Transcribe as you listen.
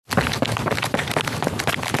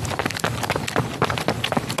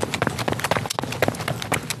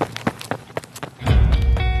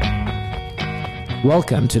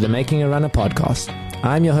Welcome to the Making a Runner podcast.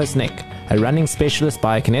 I'm your host Nick, a running specialist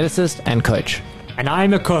biokineticist and coach. And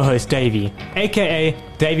I'm a co-host Davey, aka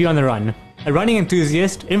Davey on the Run, a running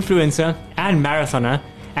enthusiast, influencer, and marathoner,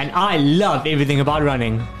 and I love everything about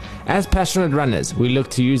running. As passionate runners, we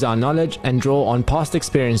look to use our knowledge and draw on past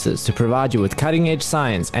experiences to provide you with cutting-edge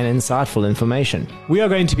science and insightful information. We are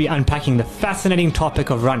going to be unpacking the fascinating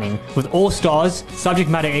topic of running with all stars,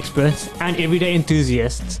 subject matter experts, and everyday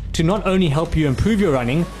enthusiasts to not only help you improve your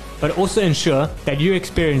running, but also ensure that you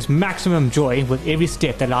experience maximum joy with every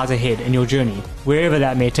step that lies ahead in your journey, wherever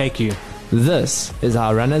that may take you. This is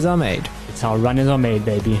how runners are made. It's how runners are made,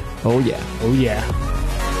 baby. Oh yeah. Oh yeah.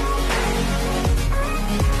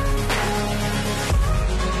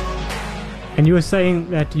 And you were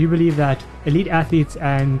saying that you believe that elite athletes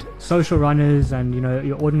and social runners and,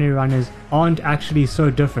 your ordinary runners aren't actually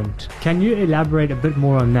so different. Can you elaborate a bit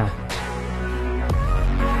more on that?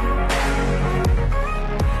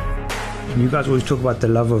 You guys always talk about the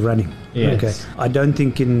love of running. Yes. Okay. I don't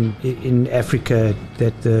think in Africa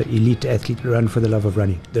that the elite athlete run for the love of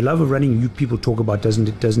running. The love of running you people talk about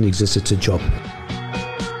doesn't exist. It's a job.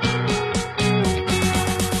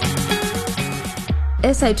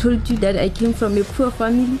 As I told you that I came from a poor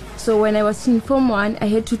family, so when I was in Form 1, I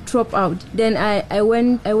had to drop out. Then I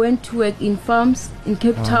went to work in farms in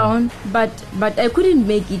Cape Town, but I couldn't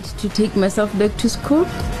make it to take myself back to school.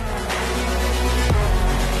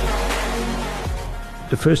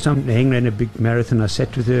 The first time Neheng ran a big marathon, I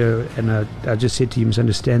sat with her and I just said to him,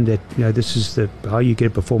 understand that this is how you get a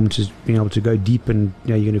performance is being able to go deep, and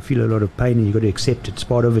you're going to feel a lot of pain and you've got to accept it. It's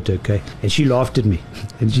part of it, okay? And she laughed at me,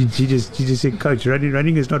 and she just said, Coach,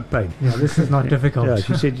 running is not pain. Yeah, this is not difficult. Yeah,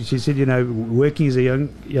 she said working as a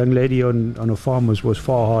young lady on a farm was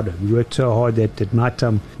far harder. We worked so hard that at night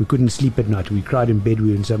time we couldn't sleep at night. We cried in bed. We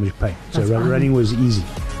were in so much pain. So running was easy.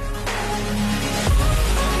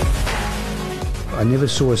 I never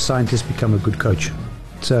saw a scientist become a good coach.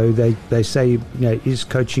 So they say, is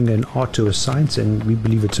coaching an art or a science? And we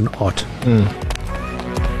believe it's an art.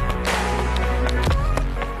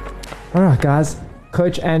 All right, guys.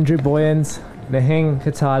 Coach Andrew Booyens, Neheng,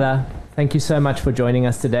 Khatala, thank you so much for joining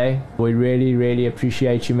us today. We really, really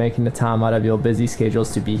appreciate you making the time out of your busy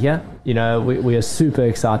schedules to be here. We are super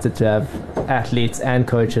excited to have athletes and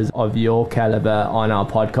coaches of your caliber on our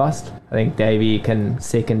podcast. I think Davey can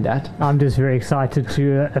second that. I'm just very excited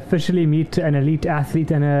to officially meet an elite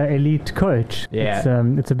athlete and an elite coach. Yeah.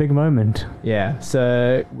 It's a big moment. Yeah,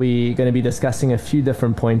 so we're going to be discussing a few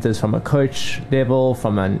different pointers from a coach level,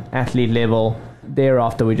 from an athlete level.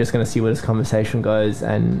 Thereafter, we're just going to see where this conversation goes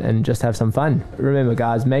and just have some fun. Remember,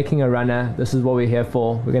 guys, making a runner, this is what we're here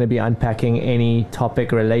for. We're going to be unpacking any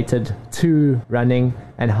topic related to running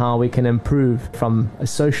and how we can improve from a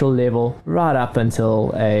social level right up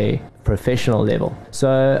until a professional level.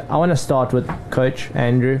 So I want to start with Coach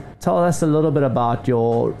Andrew. Tell us a little bit about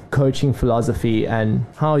your coaching philosophy and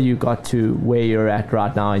how you got to where you're at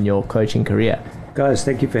right now in your coaching career. Guys,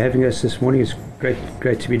 thank you for having us this morning. It's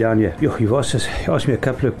great to be down here. You've asked me a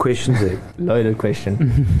couple of questions there. Loaded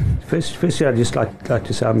question. Firstly, I'd just like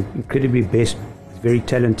to say I'm incredibly blessed, very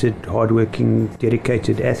talented, hardworking,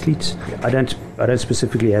 dedicated athletes. I don't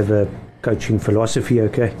specifically have a coaching philosophy,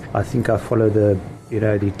 okay? I think I follow the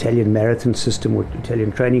Italian marathon system or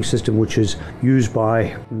Italian training system, which is used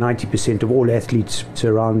by 90% of all athletes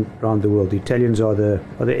around the world. The Italians are the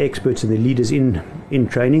experts and the leaders in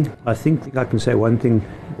training. I think I can say one thing.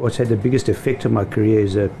 What's had the biggest effect on my career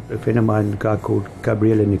is a friend of mine, a guy called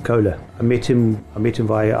Gabriele Nicola. I met him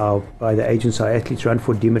via the agents our athletes run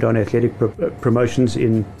for Dimedon Athletic Promotions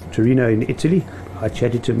in Torino in Italy. I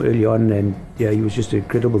chatted to him early on, and he was just an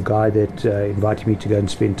incredible guy that invited me to go and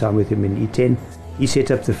spend time with him in E10. He set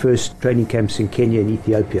up the first training camps in Kenya and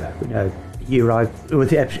Ethiopia. He arrived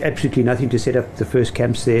with absolutely nothing to set up the first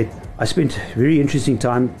camps there. I spent a very interesting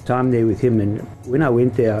time there with him, and when I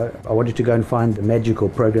went there, I wanted to go and find the magical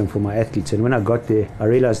program for my athletes. And when I got there, I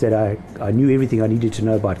realized that I knew everything I needed to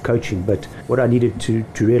know about coaching, but what I needed to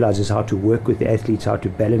realize is how to work with the athletes, how to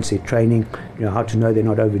balance their training, how to know they're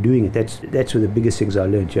not overdoing it. That's one of the biggest things I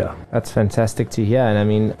learned, yeah. That's fantastic to hear. And I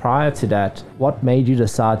mean, prior to that, what made you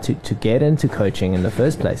decide to get into coaching in the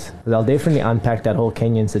first place? Because I'll definitely unpack that whole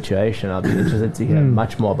Kenyan situation. I'll be interested to hear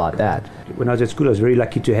much more about that. When I was at school, I was very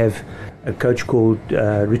lucky to have a coach called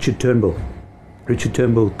Richard Turnbull. Richard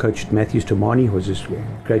Turnbull coached Matthews Tomani, was his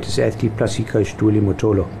greatest athlete, plus he coached William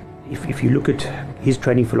Motolo. If you look at his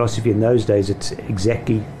training philosophy in those days, it's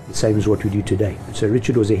exactly the same as what we do today. So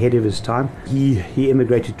Richard was ahead of his time. He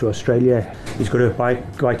immigrated to Australia. He's got a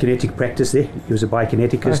biokinetic practice there. He was a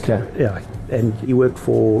biokineticist. Okay. Yeah, and he worked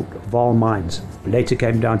for Vaal Mines. Later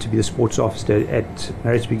came down to be the sports officer at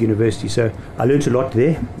Maritzburg University. So I learned a lot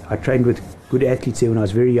there. I trained with good athletes there when I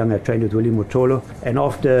was very young. I trained with Willie Motolo. And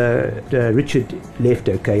after Richard left,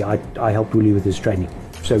 I helped Willie with his training.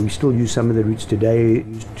 So we still use some of the routes today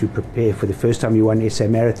to prepare for the first time he won SA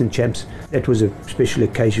Marathon Champs. That was a special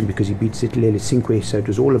occasion because he beat Zitlele Cinque, so it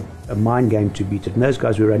was all a mind game to beat it. And those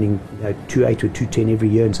guys were running 2:8 or 2:10 every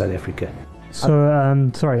year in South Africa.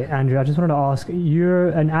 So, sorry, Andrew, I just wanted to ask, you're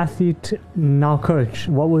an athlete, now coach.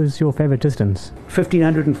 What was your favorite distance?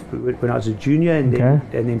 1,500 when I was a junior, and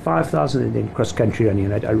then 5,000, and then cross-country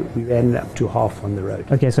running. And we ran up to half on the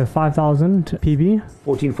road. Okay, so 5,000 PB?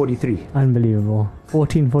 14:43. Unbelievable.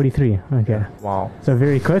 14:43, okay. Wow. So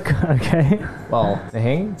very quick, okay. Well,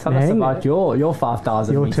 Neheng, tell us about your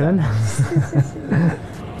 5,000 Your meter. turn.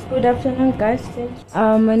 Good afternoon, guys.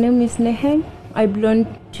 My name is Neheng. I belong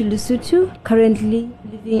to Lesotho, currently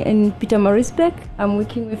living in Pietermaritzburg. I'm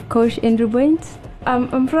working with Coach Andrew Booyens.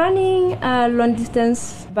 I'm running long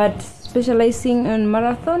distance, but specializing in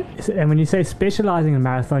marathon. And when you say specializing in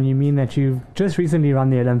marathon, you mean that you've just recently run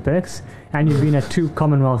the Olympics and you've been at 2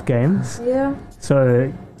 Commonwealth Games. Yeah. So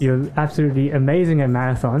you're absolutely amazing at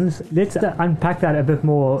marathons. Let's unpack that a bit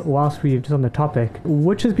more whilst we're just on the topic.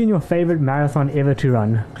 Which has been your favorite marathon ever to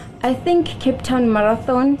run? I think Cape Town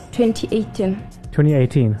Marathon 2018.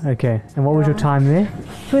 2018, okay. And what was your time there?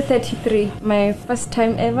 2:33, my first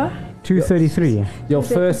time ever. 2:33. Your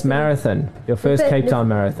first marathon, your first Cape Town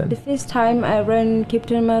marathon. The first time I ran Cape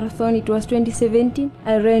Town Marathon, it was 2017.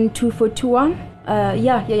 I ran 2:41.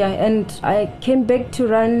 And I came back to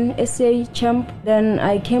run SA Champ. Then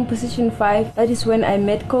I came position 5. That is when I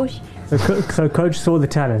met Coach. So Coach saw the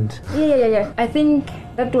talent. Yeah. I think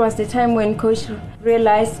that was the time when Coach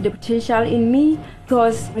realized the potential in me,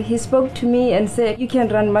 because he spoke to me and said, you can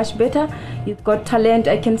run much better, you've got talent,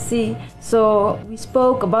 I can see. So we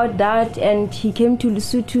spoke about that, and he came to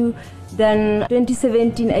Lesotho. Then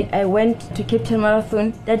 2017 I went to Cape Town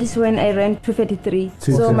Marathon. That is when I ran 2:33.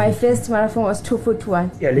 So my first marathon was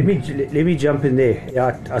 2:41. Yeah, let me jump in there.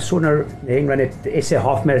 Yeah, I saw Neheng run at the SA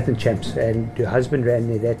Half Marathon Champs, and her husband ran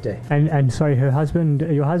there that day. And sorry, your husband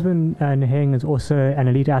Neheng is also an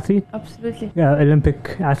elite athlete? Absolutely.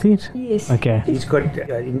 Olympic athlete? Yes. Okay. He's got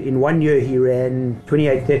in 1 year he ran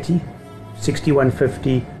 28:30,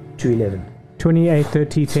 61:50, 2:11.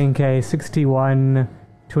 28:30, 10K, 61,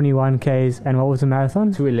 21 Ks, and what was the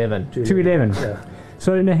marathon? 2:11. 2:11. Yeah.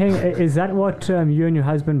 So Neheng, is that what you and your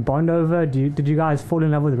husband bond over? Did you guys fall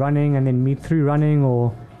in love with running and then meet through running,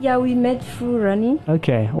 or? Yeah, we met through running.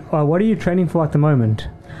 Okay. What are you training for at the moment?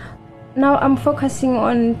 Now I'm focusing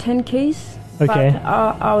on 10Ks. Okay. But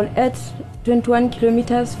I'll add 21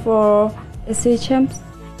 kilometers for SA Champs.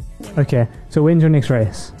 Okay. So when's your next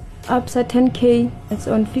race? Upside 10K. It's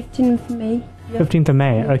on 15th May. Yeah. 15th of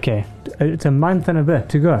May. Okay. It's a month and a bit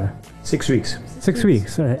to go. 6 weeks. 6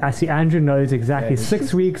 weeks. I see Andrew knows exactly.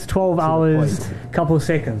 6 weeks, 12 hours, couple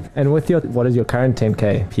seconds. And what is your current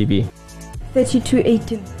 10K PB?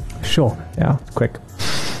 32:18. Sure. Yeah, quick.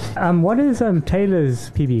 What is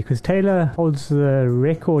Taylor's PB? Because Taylor holds the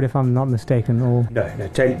record, if I'm not mistaken. Or No.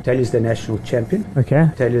 Taylor's the national champion. okay,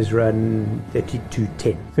 Taylor's run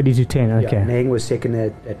 32:10. 32:10. Okay. Yeah, Neheng was second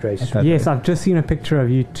at race. Okay. Yes, I've just seen a picture of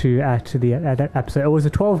you two at that episode. It was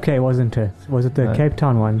a 12K, wasn't it? Was it the No. Cape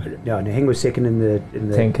Town one? No, Neheng was second in the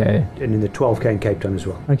 10K. and in the 12K in Cape Town as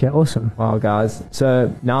well. Okay, awesome. Wow, guys.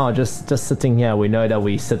 So now just sitting here, we know that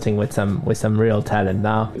we're sitting with some real talent.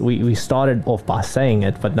 Now we started off by saying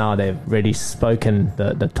it, but now they've already spoken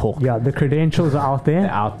the talk. Yeah, the credentials are out there.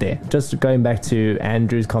 They're out there. Just going back to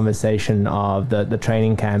Andrew's conversation of the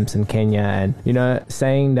training camps in Kenya, and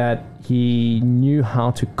saying that he knew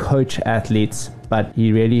how to coach athletes, but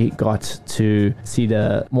he really got to see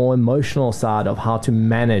the more emotional side of how to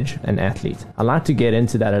manage an athlete. I'd like to get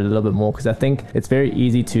into that a little bit more, because I think it's very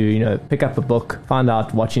easy to pick up a book, find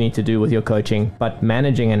out what you need to do with your coaching, but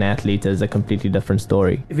managing an athlete is a completely different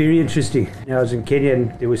story. Very interesting. I was in Kenya,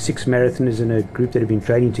 and there were 6 marathoners in a group that had been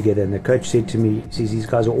training together, and the coach said to me, he says, these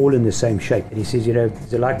guys are all in the same shape. And he says,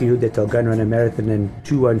 there's a likelihood that they'll go and run a marathon and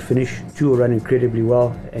 2 won't finish, 2 will run incredibly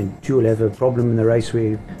well, and 2 will have a problem in the race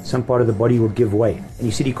where some part of the body will give way. And he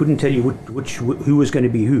said he couldn't tell you who was going to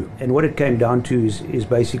be who. And what it came down to is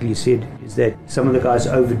basically said is that some of the guys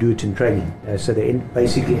overdo it in training. So they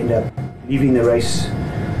basically end up leaving the race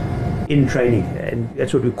in training, and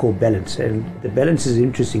that's what we call balance. And the balance is an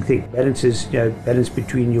interesting thing. Balance is, balance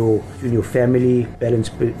between your family,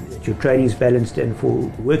 your training is balanced, and for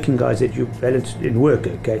working guys that you balance in work.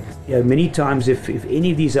 Okay, many times if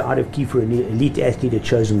any of these are out of key for an elite athlete, it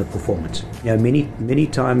shows in the performance. Many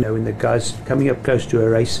times when the guys coming up close to a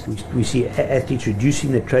race, we see athletes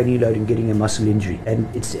reducing the training load and getting a muscle injury,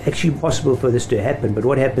 and it's actually possible for this to happen. But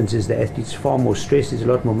what happens is the athlete's far more stressed. There's a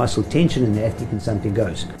lot more muscle tension in the athlete when something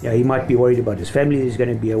goes. He might be worried about his family that is going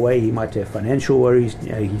to be away. He might have financial worries.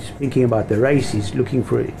 He's thinking about the race. He's waiting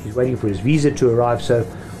for his visa to arrive. So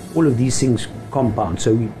all of these things compound.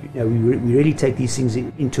 So we really take these things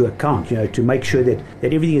into account, to make sure that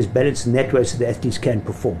everything is balanced in that way so the athletes can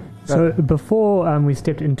perform. So before we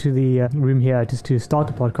stepped into the room here just to start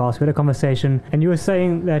the podcast, we had a conversation, and you were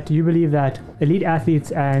saying that you believe that elite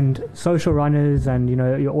athletes and social runners and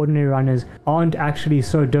your ordinary runners aren't actually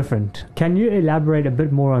so different. Can you elaborate a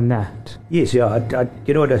bit more on that? Yes, I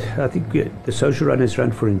think the social runners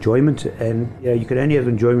run for enjoyment, and you can only have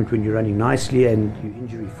enjoyment when you're running nicely and you're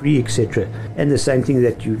injury free, etc. And the same thing,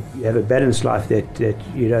 that you have a balanced life, that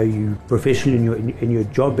you professional in your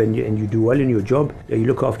job, and you do well in your job. You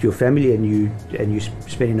look after your family, and you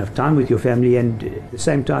spend enough time with your family, and at the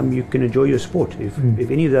same time you can enjoy your sport. If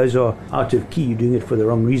any of those are out of key, you're doing it for the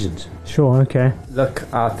wrong reasons. Sure, okay.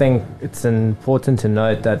 Look, I think it's important to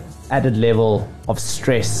note that added level of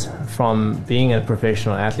stress from being a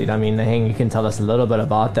professional athlete. I mean, Neheng, you can tell us a little bit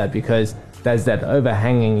about that, because there's that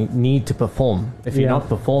overhanging need to perform. If you're not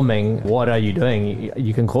performing, what are you doing?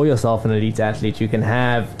 You can call yourself an elite athlete, you can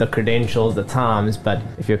have the credentials, the times, but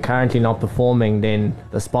if you're currently not performing, then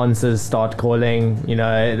the sponsors start calling.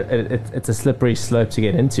 It's a slippery slope to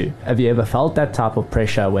get into. Have you ever felt that type of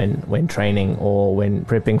pressure when training or when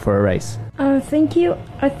prepping for a race? Thank you.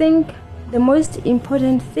 I think the most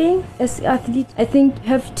important thing as athlete, I think you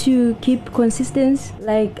have to keep consistency.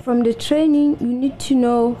 Like from the training, you need to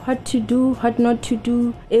know what to do, what not to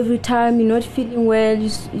do. Every time you're not feeling well, you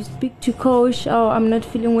speak to coach, I'm not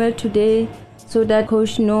feeling well today, so that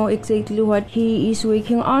coach know exactly what he is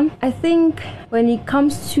working on. I think when it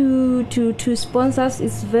comes to sponsors,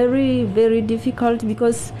 it's very, very difficult,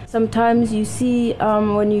 because sometimes you see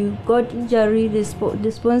when you got injury,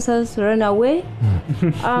 the sponsors run away.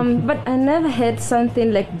 But I never had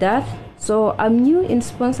something like that. So I'm new in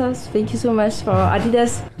sponsors. Thank you so much for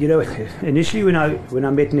Adidas. Initially when I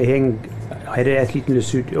met Neheng, I had an athlete in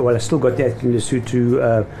Lesotho. Well, I still got the athlete in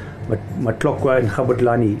Lesotho. Matlokwa and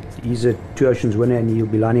Khatala. He's a Two Oceans winner, and he'll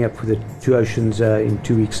be lining up for the Two Oceans in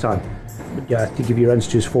 2 weeks' time. But I think if he runs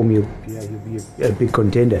to his form, he'll be a big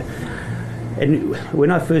contender. And when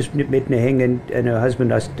I first met Neheng and her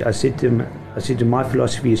husband, I said to him, my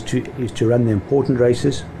philosophy is to run the important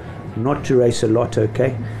races, not to race a lot.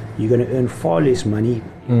 Okay, you're going to earn far less money,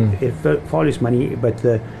 but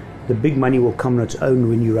the big money will come on its own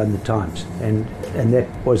when you run the times, and that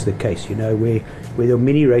was the case. Where there were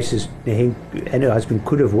many races, Neheng and her husband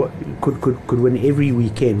could win every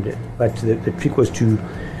weekend, but the trick was to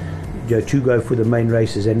go for the main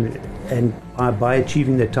races, and by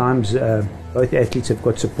achieving the times. Both athletes have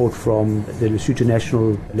got support from the Lesotho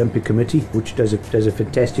National Olympic Committee, which does a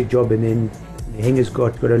fantastic job, and then Neheng has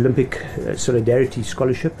got Olympic Solidarity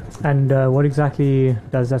Scholarship. And what exactly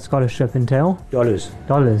does that scholarship entail? Dollars.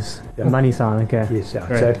 Yeah. Money sign, okay. Yes, yeah.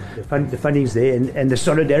 So the funding's there, and the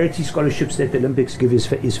Solidarity Scholarships that the Olympics give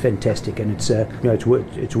is fantastic, and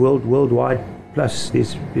it's worldwide. Plus,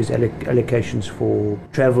 there's allocations for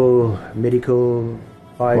travel, medical.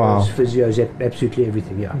 Physios, absolutely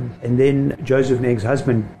everything, And then Joseph Neheng's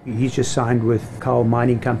husband, he's just signed with Coal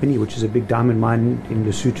Mining Company, which is a big diamond mine in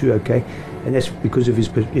Lesotho, okay, and that's because of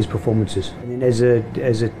his performances. And then as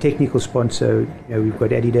a technical sponsor, we've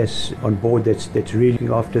got Adidas on board that's really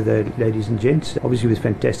looking after the ladies and gents, obviously with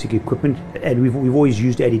fantastic equipment, and we've always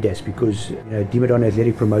used Adidas because Dimadon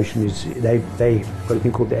Athletic Promotion they've got a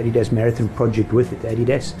thing called the Adidas Marathon Project with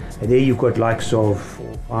Adidas, and there you've got likes of 4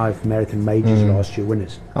 or 5 marathon majors last year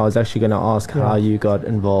winners. I was actually going to ask how you got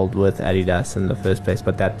involved with Adidas in the first place,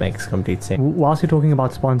 but that makes complete sense. Whilst you're talking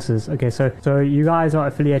about sponsors, okay, so you guys are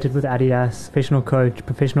affiliated with Adidas, professional coach,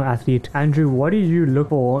 professional athlete. Andrew, what do you look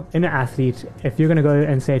for in an athlete if you're going to go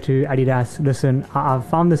and say to Adidas, listen, I've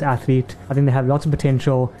found this athlete, I think they have lots of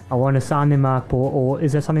potential, I want to sign them up, or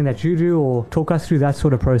is there something that you do, or talk us through that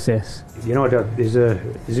sort of process? You know what, there's an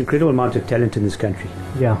incredible amount of talent in this country.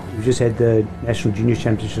 Yeah. We just had the National Junior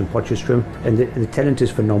Championships in Potchefstroom, and the talent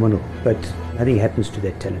is phenomenal, but nothing happens to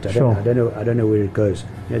that talent. I don't know where it goes.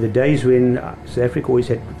 The days when South Africa always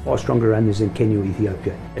had far stronger runners than Kenya or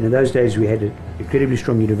Ethiopia, and in those days we had incredibly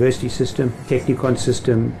strong university system, technicon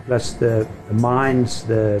system, plus the mines,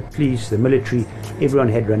 the police, the military. Everyone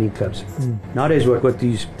had running clubs. Nowadays, what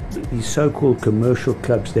these so-called commercial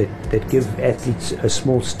clubs that give athletes a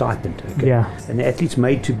small stipend. Okay? Yeah. And the athlete's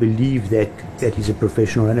made to believe that he's a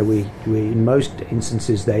professional runner, where in most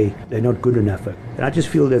instances they're not good enough. And I just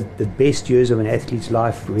feel that the best years of an athlete's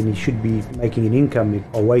life, when he should be making an income,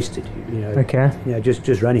 are wasted. Okay.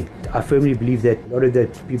 Just running. I firmly believe that a lot of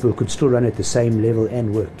that people could still run at the same level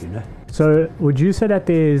and work. So would you say that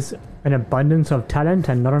there's an abundance of talent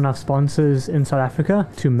and not enough sponsors in South Africa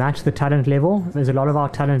to match the talent level? There's a lot of our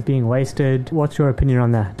talent being wasted. What's your opinion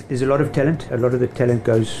on that? There's a lot of talent. A lot of the talent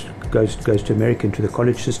goes to America, into the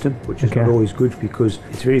college system, which is not always good, because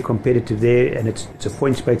it's very competitive there, and it's a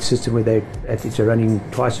points-based system where athletes are running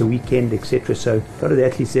twice a weekend, etc. So a lot of the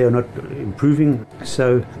athletes there are not improving.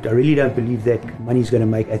 So I really don't believe that money is going to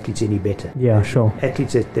make athletes any better. Yeah, sure.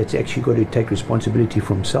 Athletes that's actually got to take responsibility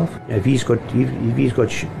for himself. If he's got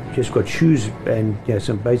just got shoes and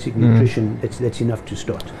some basic nutrition, that's enough to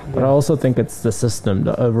start. But I also think it's the system,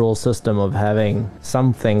 the overall system of having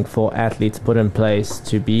something for athletes put in place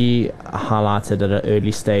to be highlighted at an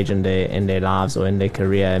early stage in their lives or in their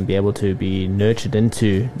career, and be able to be nurtured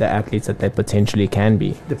into the athletes that they potentially can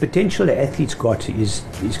be. The potential the athletes got is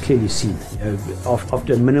clearly seen.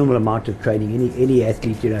 After a minimal amount of training, any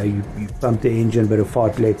athlete, you pump the engine, bit of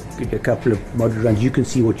fartlek, a couple of moderate runs, you can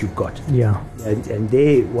see what you've got. Yeah. And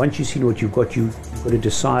there, once you've seen what you've got, you've got to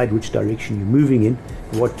decide which direction you're moving in,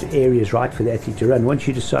 what area is right for the athlete to run. Once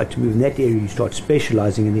you decide to move in that area, you start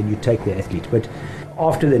specializing, and then you take the athlete. But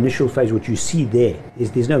after the initial phase, what you see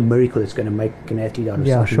there's no miracle that's going to make an athlete out of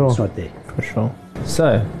something that's not there. For sure.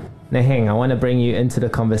 So, Neheng, I want to bring you into the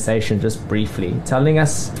conversation just briefly, telling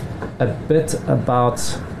us a bit about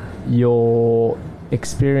your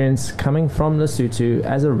experience coming from Lesotho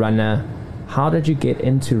as a runner. How did you get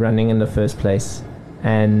into running in the first place?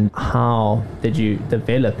 And how did you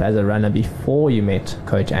develop as a runner before you met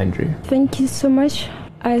Coach Andrew? Thank you so much.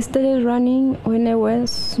 I started running when I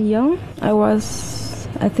was young.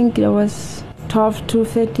 I think I was 12 to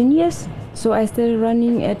 13 years. So I started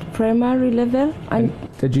running at primary level. And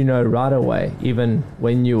did you know right away, even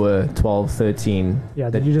when you were 12, 13? Yeah,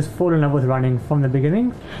 did you just fall in love with running from the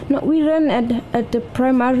beginning? No, we ran at the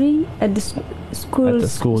primary, at the school. At the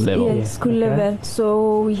school level? Yeah, school level.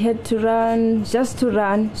 So we had to run, just to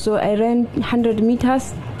run. So I ran 100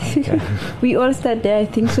 meters. Okay. We all started there, I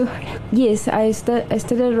think so. Yes, I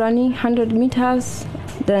started running 100 meters.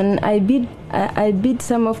 Then I beat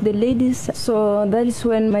some of the ladies. So that is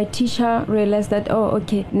when my teacher realized that,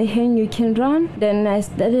 Neheng, you can run. Then I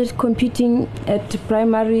started competing at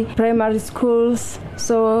primary schools.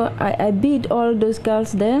 So I beat all those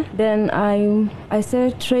girls there. Then I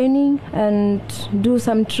started training and do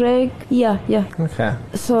some track. Yeah. Okay.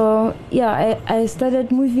 So I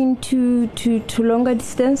started moving to longer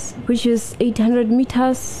distance, which is 800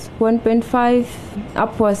 meters, 1.5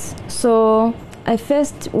 upwards. So I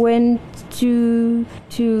first went to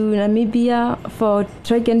Namibia for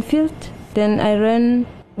track and field. Then I ran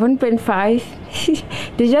 1.5.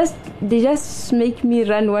 They just make me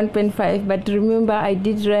run 1.5. But remember, I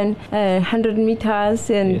did run 100 meters,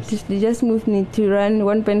 and they just moved me to run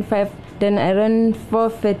 1.5. Then I ran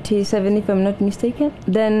 4:37, if I'm not mistaken.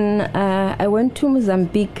 Then I went to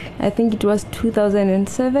Mozambique. I think it was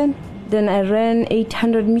 2007. Then I ran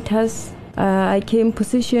 800 meters. I came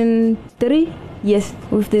position 3. Yes,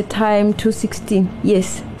 with the time 2:16.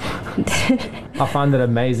 Yes. I find it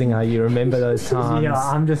amazing how you remember those times. Yeah,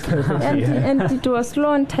 I'm just going to and it was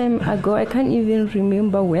long time ago. I can't even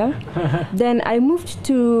remember well. Then I moved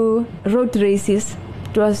to road races.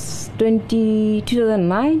 It was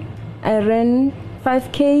 2009. I ran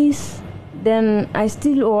 5Ks. Then I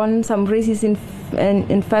still won some races in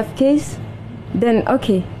 5Ks. Then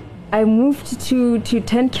I moved to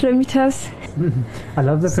 10 kilometers. I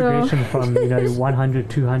love the progression from 100,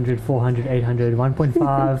 200, 400, 800,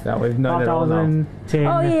 1.5, that we've known 5,000, 10.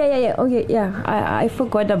 Oh yeah. Okay, yeah. I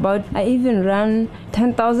forgot about. I even ran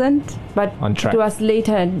 10,000, but on track. It was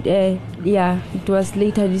later. It was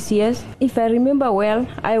later this year. If I remember well,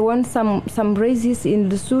 I won some races in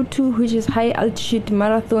Lesotho, which is high altitude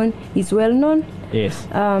marathon. It's well known. Yes.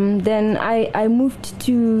 Then I moved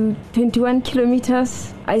to 21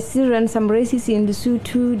 kilometers. I still ran some races in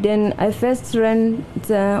Lesotho. Then I first ran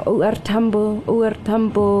the OR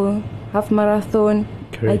Tambo half marathon.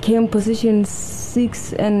 Correct. I came position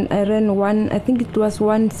 1:06 and I ran I think it was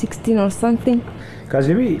 1:16 or something. Guys,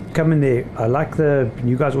 let me come in there. I like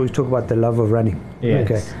you guys always talk about the love of running. Yes.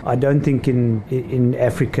 Okay. I don't think in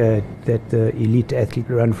Africa that the elite athlete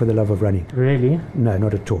run for the love of running. Really? No,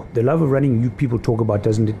 not at all. The love of running you people talk about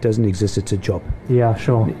doesn't exist. It's a job. Yeah,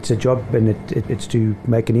 sure. It's a job, and it's to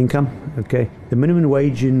make an income. Okay. The minimum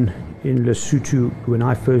wage in Lesotho when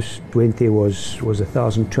I first went there was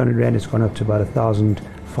 1,200 rand. It's gone up to about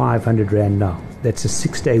 1,500 rand now. That's a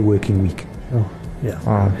 6-day working week. Oh.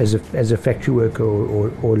 Yeah, as a factory worker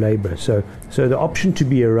or labourer. So the option to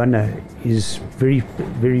be a runner is very,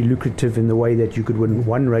 very lucrative in the way that you could win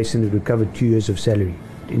one race and it would cover 2 years of salary.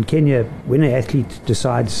 In Kenya, when an athlete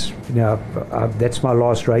decides, that's my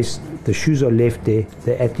last race, the shoes are left there,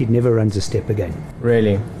 the athlete never runs a step again.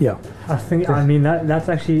 Really? Yeah. That's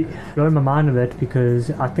actually blowing my mind a bit, because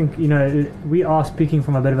I think, we are speaking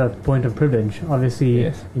from a bit of a point of privilege. Obviously,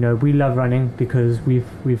 yes. We love running because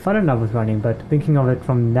we've fell in love with running, but thinking of it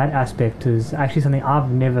from that aspect is actually something I've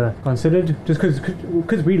never considered, just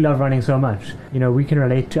because we love running so much. We can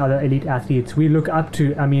relate to other elite athletes. We look up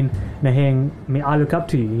to, Neheng, I look up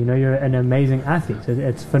to you. You're an amazing athlete.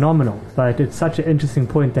 It's phenomenal. But it's such an interesting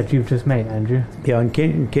point that you've just made, Andrew. Yeah,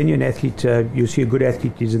 in Kenya, an athlete, you see a good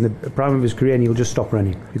athlete, he's in the prime of his career and he'll just stop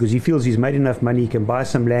running because he feels he's made enough money, he can buy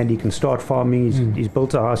some land, he can start farming, he's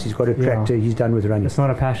built a house, he's got a tractor, he's done with running. It's not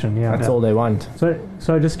a passion, yeah. That's all they want.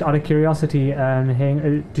 So just out of curiosity,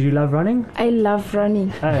 do you love running? I love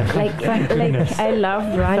running. Thank goodness. I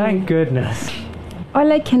love running. Thank goodness.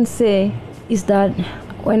 All I can say is that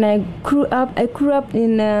when I grew up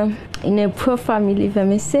in a poor family, if I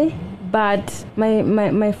may say. But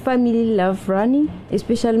my family loved running,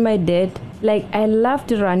 especially my dad. Like, I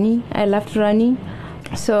loved running.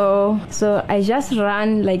 So I just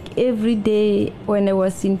ran like every day when I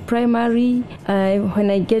was in primary. When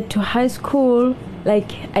I get to high school,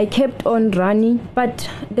 like I kept on running. But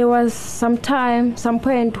there was some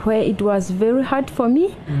point where it was very hard for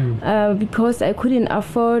me because I couldn't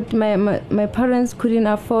afford, my parents couldn't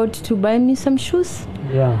afford to buy me some shoes.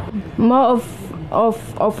 Yeah. More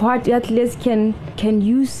of what athletes can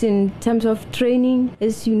use in terms of training.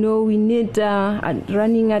 As you know, we need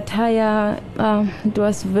running attire. It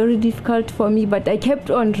was very difficult for me, but I kept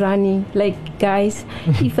on running. Like, guys,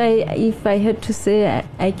 if I had to say,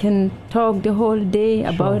 I can talk the whole day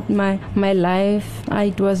about my life.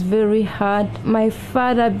 It was very hard. My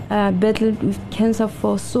father battled with cancer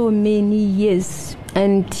for so many years,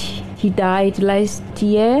 and he died last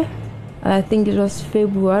year. I think it was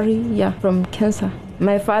February, from cancer.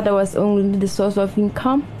 My father was only the source of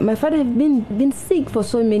income. My father had been sick for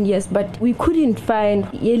so many years, but we couldn't find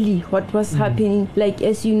really what was happening. Like,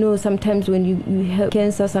 as you know, sometimes when you have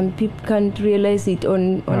cancer, some people can't realize it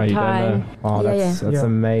on time. Oh, that's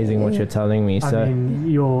amazing what you're telling me. So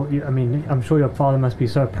I'm sure your father must be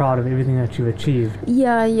so proud of everything that you've achieved.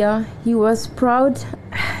 Yeah, he was proud.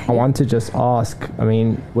 I want to just ask,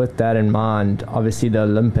 with that in mind, obviously the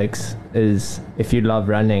Olympics is, if you love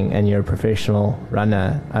running and you're a professional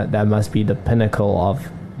runner, that must be the pinnacle of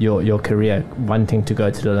your career, wanting to go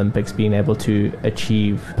to the Olympics, being able to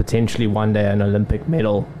achieve potentially one day an Olympic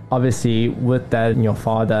medal. Obviously, with that and your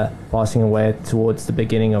father passing away towards the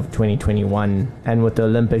beginning of 2021, and with the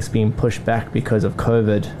Olympics being pushed back because of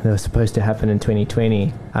COVID, they were supposed to happen in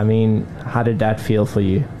 2020. How did that feel for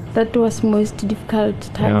you? That was most difficult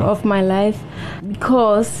time of my life,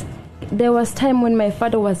 because there was time when my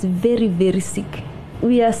father was very, very sick.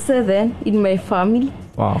 We are 7 in my family.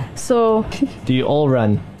 Wow. So do you all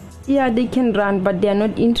run? Yeah, they can run, but they are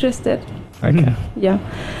not interested. Okay. Yeah.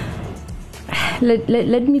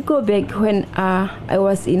 Let me go back when I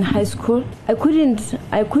was in high school. I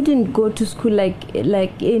couldn't go to school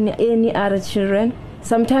like any other children.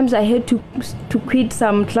 Sometimes I had to quit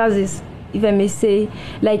some classes, if I may say.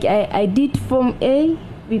 Like I did Form A.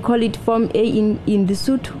 We call it Form A in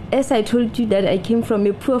Lesotho. As I told you that I came from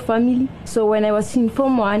a poor family, so when I was in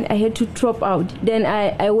Form 1, I had to drop out. Then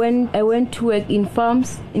I went to work in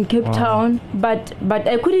farms in Cape Town, but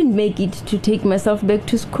I couldn't make it to take myself back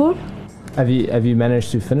to school. Have you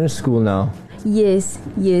managed to finish school now? Yes.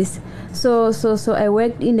 So I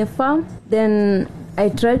worked in a farm. Then I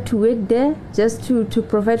tried to work there just to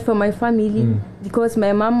provide for my family, because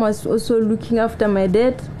my mom was also looking after my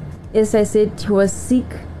dad. As I said, he was sick.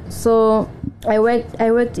 So I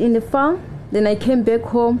worked in the farm. Then I came back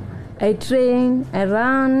home. I trained, I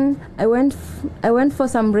ran. I went for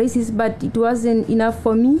some races, but it wasn't enough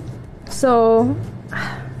for me. So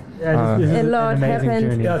A lot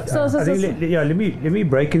happened. Yeah, So- I think let me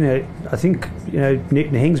break in it. I think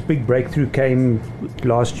Neheng's big breakthrough came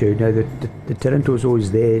last year. The talent was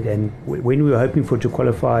always there, and when we were hoping for to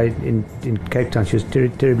qualify in Cape Town, she was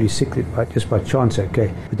terribly sick just by chance.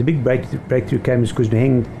 Okay, but the big breakthrough came because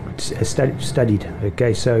Neheng studied.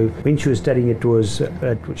 Okay, so when she was studying, it was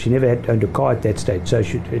she never had owned a car at that stage. So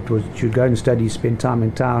she would go and study, spend time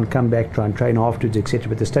in town, come back, try and train afterwards, etc.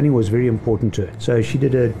 But the studying was very important to her. So she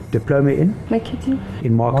did a diploma in marketing.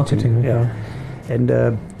 Okay.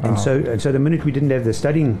 And so the minute we didn't have the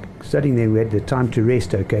studying, then we had the time to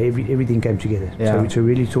rest. Okay, everything came together. Yeah. So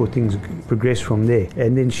really saw things progress from there.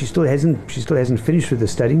 And then she still hasn't finished with the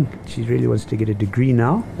studying. She really wants to get a degree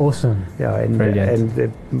now. Awesome. Yeah, and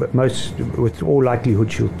with all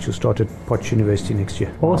likelihood she'll start at Potch University next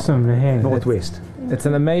year. Awesome, Neheng. Northwest. It's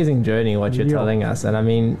an amazing journey what you're telling us, and I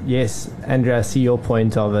mean, yes, Andrea, I see your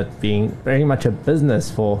point of it being very much a business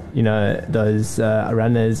for those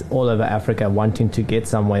runners all over Africa wanting to get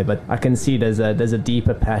somewhere. But I can see there's a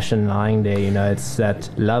deeper passion lying there. It's that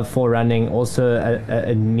love for running, also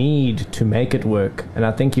a need to make it work. And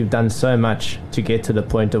I think you've done so much to get to the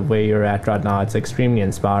point of where you're at right now. It's extremely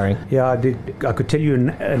inspiring. Yeah, I could tell you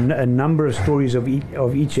a number of stories of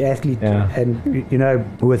each athlete, and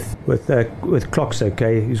with clocks.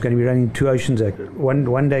 Okay, who's going to be running 2 Oceans.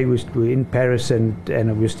 One day we were in Paris and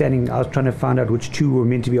we were standing. I was trying to find out which tube we were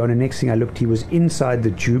meant to be on. The next thing I looked, he was inside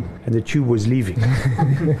the tube and the tube was leaving.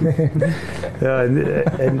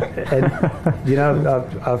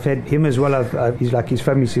 I've had him as well. He's like his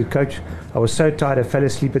family said, Coach, I was so tired I fell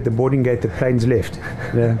asleep at the boarding gate. The plane's left.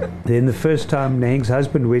 Then the first time Neheng's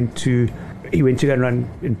husband went to go and run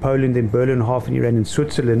in Poland, then Berlin half, and he ran in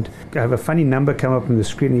Switzerland. I have a funny number come up on the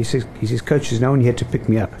screen. He says, Coach, there's no one here to pick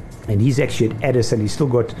me up. And he's actually at Addis, and he's still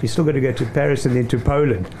got to go to Paris and then to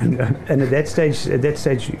Poland. And at that stage,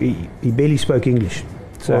 he barely spoke English.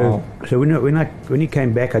 So when he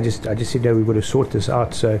came back, I just said, no, we've got to sort this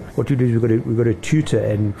out. So what we do is we've got a tutor,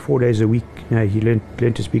 and 4 days a week, he learned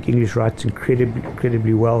to speak English, writes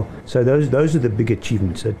incredibly well. So those are the big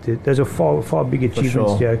achievements. Those are far big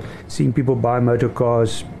achievements. Sure. Seeing people buy motor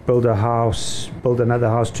cars, build a house, build another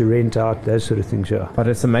house to rent out, those sort of things. Yeah. But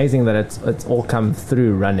it's amazing that it's all come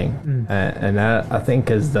through running, and that I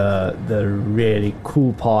think is the really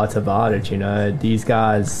cool part about it. These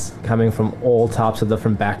guys coming from all types of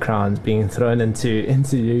different backgrounds, being thrown into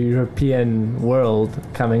the European world,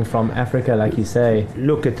 coming from Africa, like you say.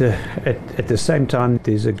 Look, at the same time,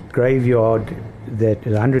 there's a graveyard that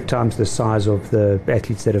is 100 times the size of the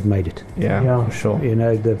athletes that have made it. Yeah, for sure.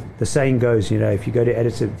 The saying goes, if you go to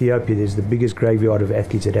Addis, Ethiopia, there's the biggest graveyard of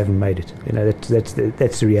athletes that haven't made it. That's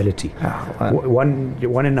the reality. One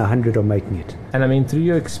in 100 are making it. And I mean, through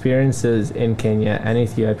your experiences in Kenya and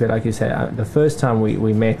Ethiopia, like you said, the first time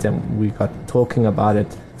we met and we got talking about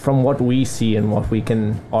it, from what we see and what we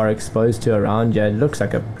are exposed to around here, it looks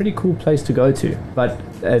like a pretty cool place to go to. But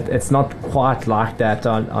it's not quite like that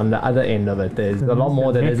on the other end of it. There's a lot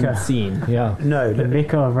more that isn't seen. Yeah. No, the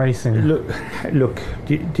mecca of racing. Look.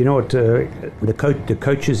 Do you know what the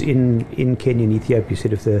coaches in Kenya and Ethiopia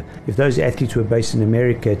said? If those athletes were based in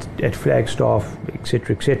America at Flagstaff,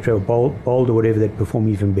 etc., or Boulder, whatever, they'd perform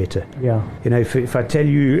even better. Yeah. If I tell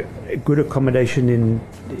you good accommodation in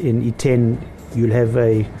Iten, you'll have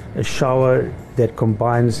a shower that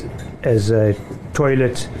combines as a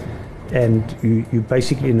toilet, and you're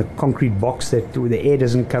basically in a concrete box where the air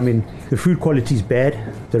doesn't come in. The food quality is bad.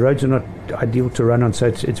 The roads are not ideal to run on, so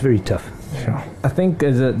it's very tough. Sure. I think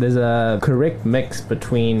there's a correct mix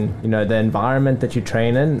between the environment that you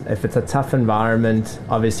train in. If it's a tough environment,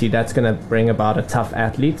 obviously that's going to bring about a tough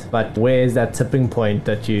athlete. But where is that tipping point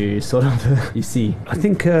that you sort of you see? I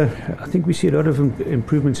think we see a lot of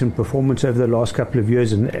improvements in performance over the last couple of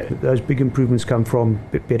years, and those big improvements come from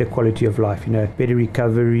better quality of life. Better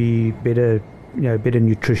recovery, better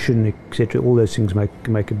nutrition, etc. All those things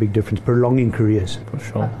make a big difference, prolonging careers. For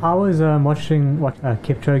sure. I was watching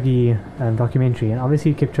Kipchoge documentary, and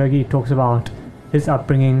obviously Kipchoge talks about his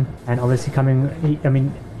upbringing, and obviously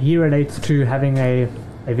he relates to having a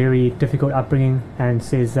very difficult upbringing, and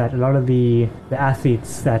says that a lot of the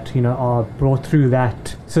athletes that are brought through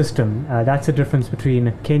that system, that's the difference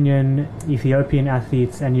between Kenyan, Ethiopian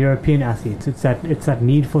athletes and European athletes. It's that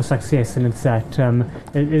need for success, and it's that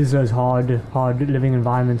it is those hard living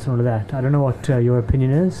environments and all of that. I don't know what your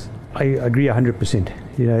opinion is. I agree 100%.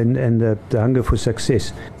 and the hunger for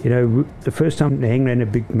success. The first time Neheng ran a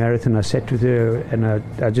big marathon, I sat with her and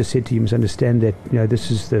I just said to you, must understand that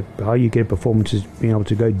this is how you get a performance, is being able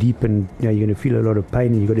to go deep, and you're going to feel a lot of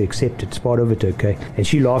pain and you've got to accept it. It's part of it, okay? And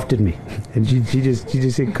she laughed at me and she just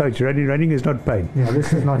said, Coach, running is not pain. Yeah,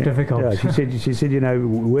 this is not difficult. Yeah, she said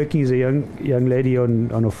working as a young lady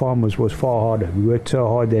on a farm was far harder. We worked so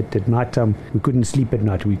hard that at night time we couldn't sleep at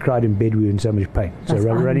night. We cried in bed. We were in so much pain. So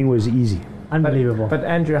running was easy. Unbelievable. But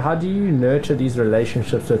Andrew, how do you nurture these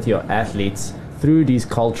relationships with your athletes through these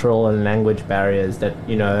cultural and language barriers that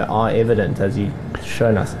are evident, as you've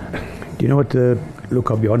shown us? Do you know what? Look,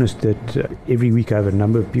 I'll be honest that every week I have a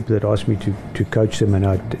number of people that ask me to coach them, and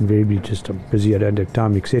I invariably just, I'm busy, I don't have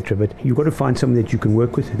time, etc. But you've got to find someone that you can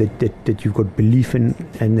work with, that you've got belief in,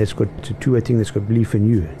 and that's got a two-way thing, that's got belief in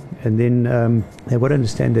you. And then they've got to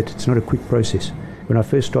understand that it's not a quick process. When I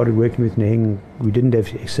first started working with Neheng, we didn't have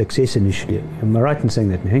success initially. Am I right in saying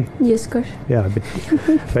that, Neheng? Yes, Coach. Yeah,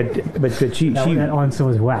 but she that answer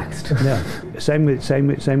was waxed. Yeah, same with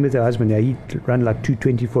her husband. Yeah, he ran like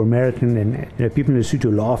 2:20 for a marathon, and people in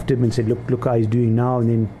Lesotho laughed at him and said, "Look how he's doing now."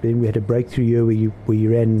 And then we had a breakthrough year where he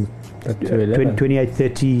ran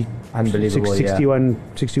 28:30. Unbelievable,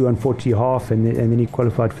 61:40 half, and then he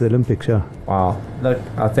qualified for the Olympics. Yeah. Wow. Look,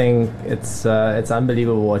 I think it's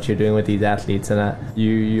unbelievable what you're doing with these athletes, and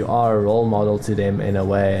you are a role model to them in a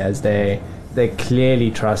way, as they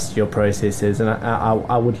clearly trust your processes, and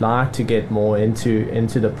I would like to get more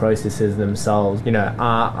into the processes themselves.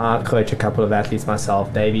 I coach a couple of athletes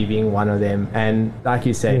myself, Davey being one of them, and like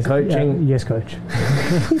you said, coaching. Yes, Coach.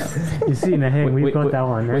 You see, Neheng, we've got that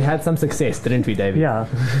one. We had some success, didn't we, Davey? Yeah.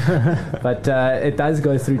 But it does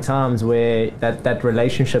go through times where that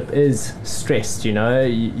relationship is stressed.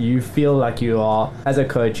 You feel like you are, as a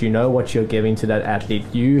coach, what you're giving to that athlete.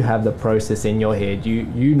 You have the process in your head.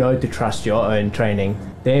 You know to trust your own training.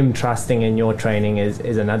 Them trusting in your training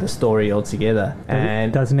is another story altogether.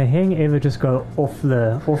 And does Neheng ever just go off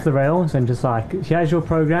the rails and just like, here's your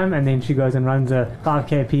program, and then she goes and runs a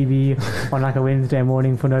 5k PB on like a Wednesday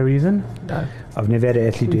morning for no reason? No, I've never had an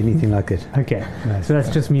athlete do anything like it. Okay, no. So that's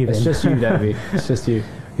just me then. It's just you, David. It's just you.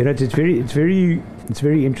 It's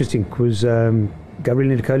very interesting because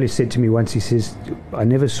Gabriel Nicola said to me once, he says, I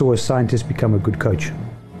never saw a scientist become a good coach.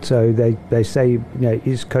 So they say,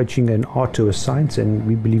 is coaching an art or a science? And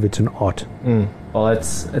we believe it's an art. Well,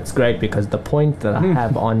 it's great, because the point that I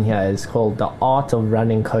have on here is called the art of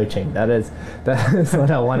running coaching. That is what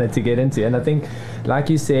I wanted to get into. And I think, like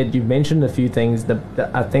you said, you've mentioned a few things.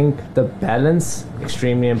 I think the balance,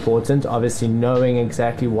 extremely important. Obviously, knowing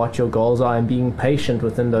exactly what your goals are and being patient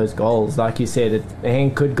within those goals. Like you said,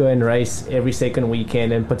 Neheng could go and race every second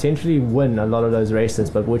weekend and potentially win a lot of those races,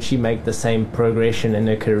 but would she make the same progression in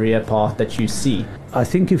her career path that you see? I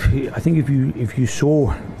think if you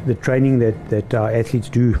saw the training that our athletes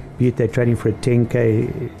do, be it they're training for a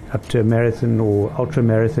 10k up to a marathon or ultra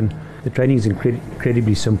marathon, the training is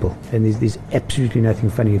incredibly simple, and there's absolutely nothing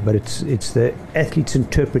funny. But it's the athlete's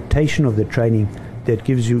interpretation of the training that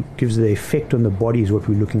gives the effect on the body is what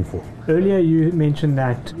we're looking for. Earlier you mentioned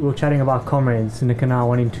that we were chatting about comrades, Nick and I,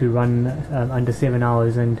 wanting to run under 7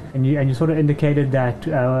 hours, and you sort of indicated that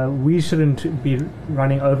we shouldn't be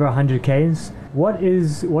running over 100 Ks. What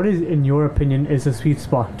is in your opinion is a sweet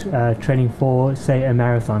spot training for, say, a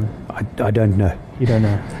marathon? I don't know. You don't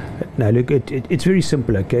know? No, look, it's very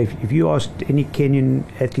simple, okay? If you ask any Kenyan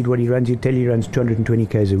athlete what he runs, he'll tell you he runs 220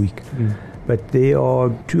 Ks a week. But there are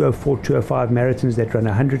 204, 205 marathons that run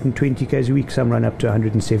 120 Ks a week. Some run up to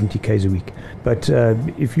 170 Ks a week. But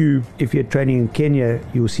if you're training in Kenya,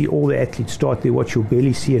 you'll see all the athletes start their watch. You'll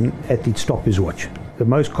barely see an athlete stop his watch. The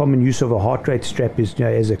most common use of a heart rate strap is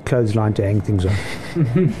as a clothesline to hang things on.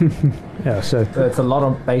 Yeah, so it's a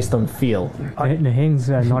lot based on feel. Neheng's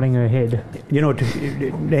nodding her head. You know,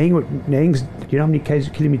 Neheng's, you know how many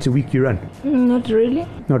kilometers a week you run? Not really.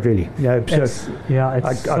 Not really. No, so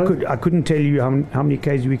I couldn't tell you how many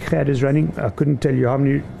Ks a week Gerd is running. I couldn't tell you how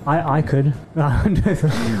many. I could.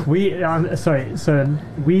 We so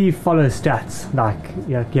we follow stats. Like,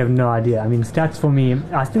 you have no idea. I mean, stats for me,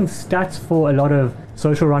 I think stats for a lot of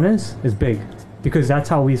social runners is big, because that's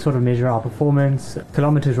how we sort of measure our performance,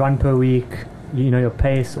 kilometers run per week, your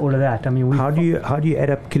pace, all of that. I mean, how do you add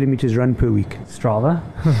up kilometers run per week? Strava.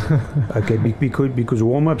 Okay, because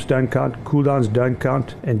warm-ups don't count, cool-downs don't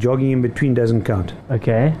count, and jogging in between doesn't count.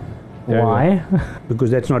 Okay. Why? Because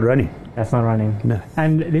that's not running. That's not running. No.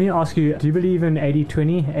 And let me ask you, do you believe in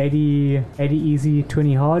 80-20, 80 easy,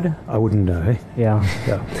 20 hard? I wouldn't know, eh? Yeah.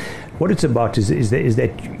 what it's about is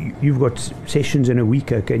that you've got sessions in a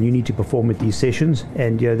week, okay, and you need to perform at these sessions,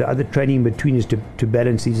 and the other training in between is to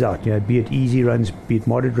balance these out. Be it easy runs, be it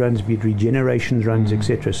moderate runs, be it regeneration runs,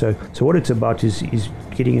 etc. So what it's about is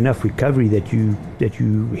getting enough recovery that you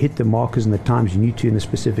hit the markers and the times you need to in the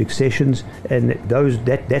specific sessions, and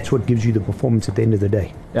that's what gives you the performance at the end of the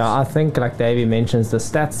day. Yeah, I think like Davey mentions, the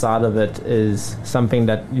stats side of it is something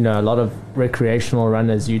that a lot of recreational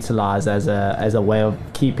runners utilize as a way of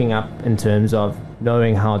keeping up in terms of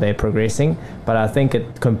knowing how they're progressing. But I think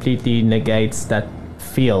it completely negates that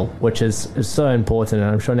feel, which is so important,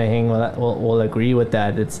 and I'm sure Neheng will agree with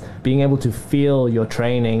that. It's being able to feel your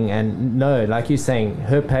training and know, like you're saying,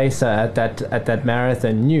 her pacer at that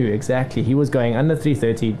marathon knew exactly. He was going under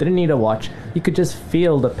 3:30, didn't need a watch. He could just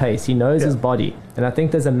feel the pace. He knows his body. And I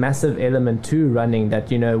think there's a massive element to running that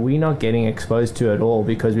we're not getting exposed to at all,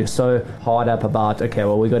 because we're so hard up about, okay,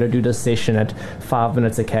 well, we got to do this session at 5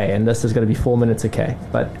 minutes a K, and this is going to be 4 minutes a K.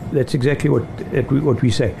 But that's exactly what we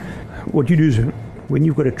say. What you do is, when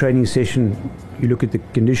you've got a training session, you look at the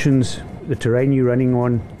conditions, the terrain you're running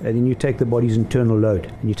on, and then you take the body's internal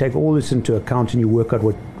load. And you take all this into account and you work out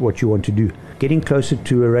what you want to do. Getting closer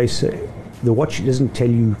to a race, the watch doesn't tell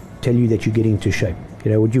you that you're getting into shape.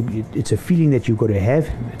 It's a feeling that you've got to have.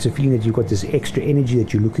 It's a feeling that you've got this extra energy,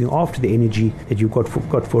 that you're looking after the energy that you've got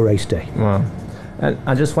for race day. Wow. And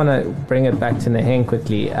I just want to bring it back to Neheng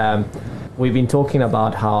quickly. We've been talking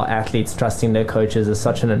about how athletes trusting their coaches is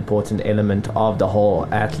such an important element of the whole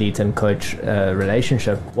athlete and coach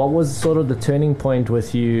relationship. What was sort of the turning point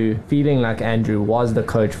with you feeling like Andrew was the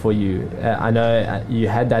coach for you? I know you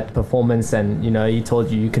had that performance, and he told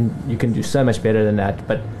you can do so much better than that.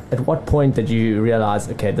 But at what point did you realize,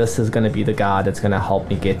 okay, this is going to be the guy that's going to help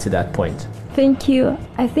me get to that point? Thank you.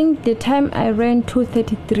 I think the time I ran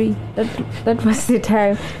 2:33, that was the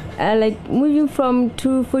time. Like moving from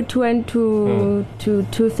 2:41 to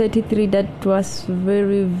 2:33, that was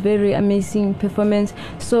very, very amazing performance.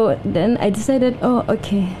 So then I decided,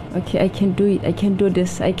 okay, I can do it. I can do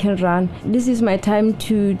this. I can run. This is my time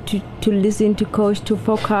to listen to coach, to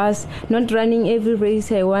focus, not running every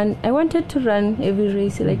race I want. I wanted to run every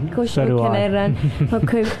race. Like, coach, so can I run?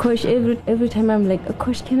 Okay, coach, every time I'm like,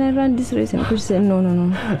 coach, can I run this race? And coach said, no.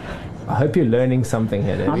 I hope you're learning something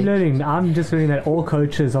here, David. I'm just learning that all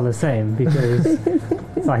coaches are the same, because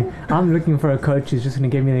it's like I'm looking for a coach who's just going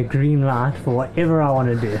to give me the green light for whatever I want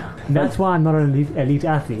to do. And that's why I'm not an elite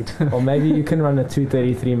athlete. Or maybe you can run a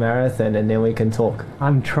 2:33 marathon and then we can talk.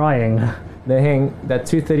 I'm trying. Neheng, that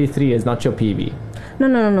 2:33 is not your PB.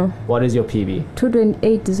 No. What is your PB?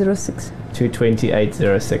 2:28.06.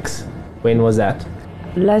 2:28.06. When was that?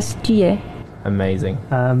 Last year. Amazing.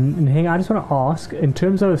 Neheng, I just want to ask, in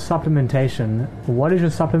terms of supplementation, what does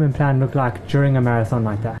your supplement plan look like during a marathon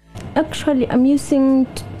like that? Actually, I'm using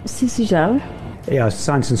CC gel. Yeah,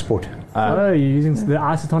 science and sport. You're using the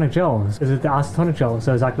isotonic gels. Is it the isotonic gels?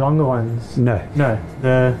 So it's like longer ones? No.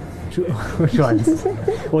 Which ones?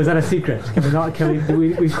 Or is that a secret? Can we not?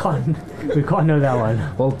 We can't know that one.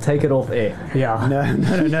 We'll take it off air. Yeah.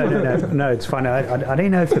 No. It's fine. I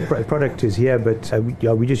don't know if the product is here, but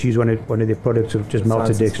we just use one of their products of just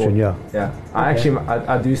maltodextrin. Yeah.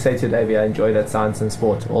 I do say to Davey, I enjoy that science and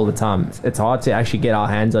sport all the time. It's hard to actually get our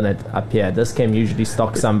hands on it up here. This chem usually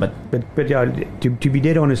stocks some, but yeah. To be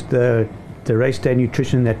dead honest, the race day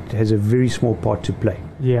nutrition, that has a very small part to play.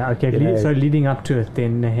 Yeah, okay. So leading up to it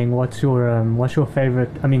then, Neheng, what's your favorite,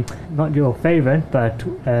 I mean, not your favorite, but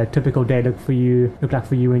a typical day look like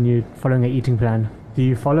for you when you're following an eating plan? Do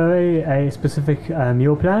you follow a specific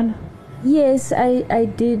meal plan? Yes, I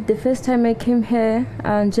did. The first time I came here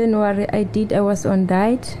in January, I was on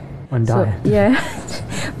diet. So, yeah.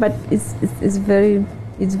 But it's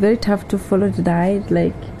very tough to follow the diet,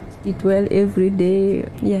 like eat well every day.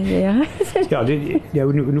 Yeah.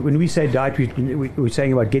 When we say diet, we're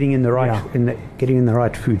saying about getting in the right getting in the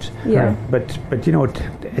right foods. Yeah. But you know what?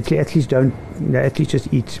 Athletes don't. Athletes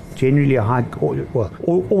just eat generally a high.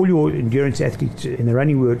 All your endurance athletes in the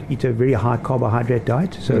running world eat a very high carbohydrate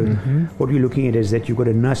diet. So what we're looking at is that you've got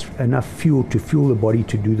enough fuel to fuel the body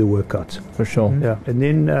to do the workouts. For sure. Yeah. And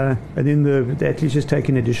then the athletes just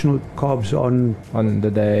taking additional carbs on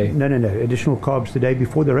the day. No. Additional carbs the day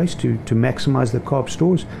before the race to maximize the carb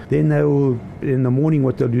stores. Then they will, in the morning,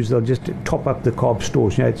 what they'll do is they'll just top up the carb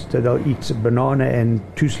stores. So they'll eat a banana and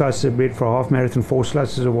 2 slices of bread for a half marathon, 4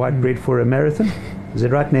 slices of white bread for a marathon. Is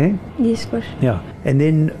that right, Neheng? Yes, coach. Yeah. And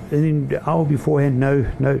then the hour beforehand,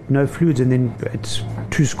 no fluids, and then it's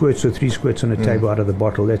 2 squirts or 3 squirts on a table out of the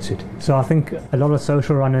bottle. That's it. So I think a lot of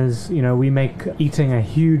social runners, we make eating a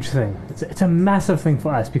huge thing. It's a massive thing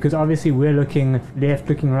for us because obviously we're looking left,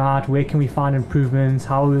 looking right. Where can we find improvements?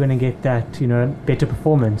 How are we going to get that, better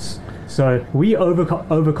performance? So we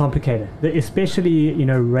overcomplicate it, especially,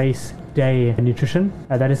 race day nutrition.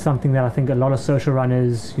 That is something that I think a lot of social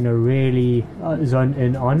runners, really zone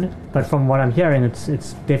in on. But from what I'm hearing, it's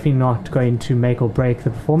definitely not going to make or break the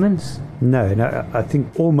performance. No, I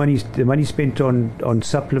think the money spent on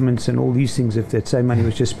supplements and all these things, if that same money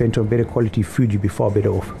was just spent on better quality food, you'd be far better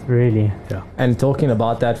off. Really? Yeah. And talking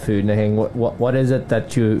about that food, Neheng, what is it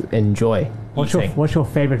that you enjoy eating? What's your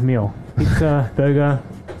favorite meal? Pizza, burger?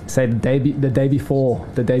 Say the day before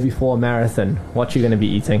a marathon, what you going to be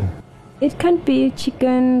eating? It can be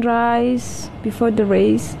chicken, rice before the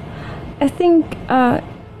race. I think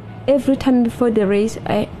every time before the race,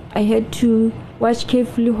 I had to watch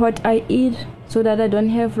carefully what I eat so that I don't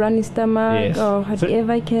have running stomach or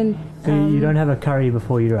whatever I can. So you don't have a curry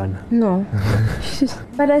before you run? No.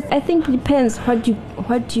 But I think it depends what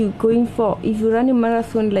you going for. If you run a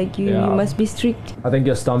marathon, you must be strict. I think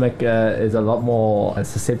your stomach is a lot more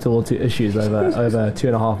susceptible to issues over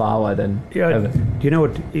 2.5 hours than. Yeah. You know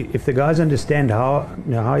what? If the guys understand how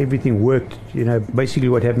everything worked, basically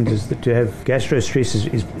what happens is that to have gastro stress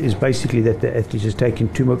is basically that the athlete is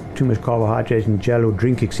taking too much carbohydrate and gel or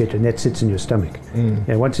drink, etc., and that sits in your stomach.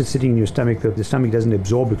 And once it's sitting in your stomach, the stomach doesn't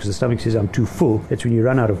absorb because the stomach says I'm too full. That's when you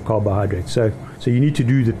run out of carbohydrates. So you need to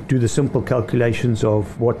do the simple calculations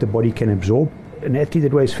of what the body can absorb. An athlete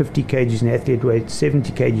that weighs 50 kgs and an athlete that weighs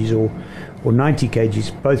 70 kgs or 90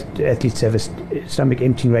 kgs, both athletes have a stomach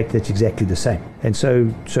emptying rate that's exactly the same. And so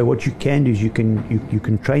what you can do is you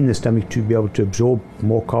can train the stomach to be able to absorb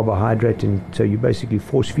more carbohydrate, and so you're basically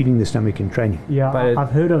force feeding the stomach in training. Yeah,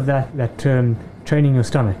 I've heard of that term, training your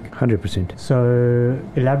stomach. 100%. So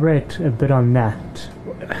elaborate a bit on that.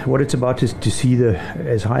 What it's about is to see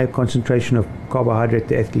as high a concentration of carbohydrate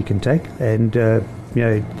the athlete can take, and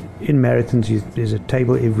in marathons there's a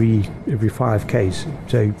table every 5 Ks.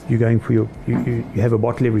 So you're going for you have a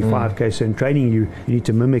bottle every 5 Ks. So in training you need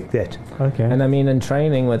to mimic that. Okay. And I mean, in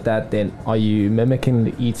training with that, then are you mimicking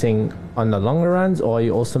the eating on the longer runs, or are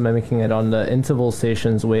you also mimicking it on the interval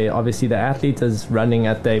sessions where obviously the athlete is running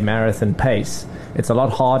at the marathon pace? It's a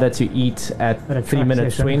lot harder to eat at 3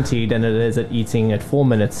 minutes session. 20 than it is at eating at 4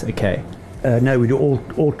 minutes. Okay. No, we do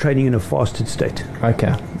all training in a fasted state.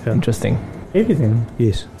 Okay. Yeah. Interesting. Everything?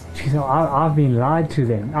 Yes. Jeez, I've been lied to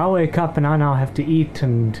then. I wake up and I now have to eat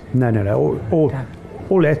and... No.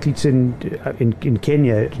 All athletes in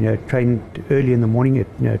Kenya, train early in the morning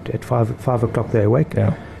at 5 o'clock they awake.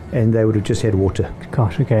 Yeah. And they would have just had water.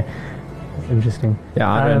 Gosh, okay. Interesting.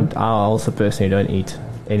 Yeah, I also personally don't eat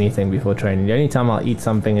anything before training. The only time I'll eat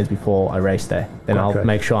something is before a race day. Then I'll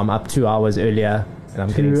make sure I'm up 2 hours earlier and I'm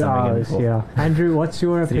getting something in before. Yeah. Andrew, what's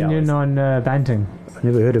your opinion on banting?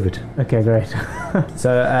 Never heard of it. Okay, great.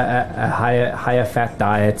 So higher fat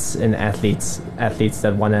diets in athletes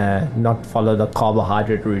that want to not follow the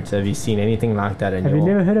carbohydrate route. Have you seen anything like that in Have you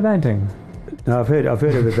never heard of banting? No, I've heard of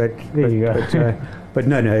it, but there you go. But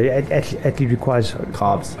no, athlete requires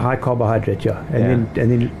carbs, high carbohydrate, and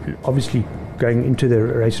then obviously going into the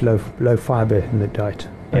race low fiber in the diet.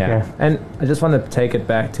 Yeah. Okay. And I just want to take it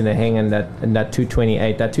back to Neheng and that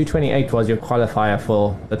 228. That 228 was your qualifier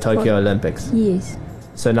for the Tokyo Olympics. Yes.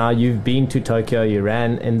 So now you've been to Tokyo, you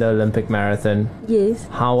ran in the Olympic marathon. Yes.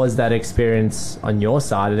 How was that experience on your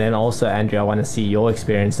side? And then also, Andrea, I want to see your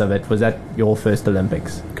experience of it. Was that your first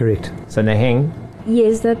Olympics? Correct. So Neheng?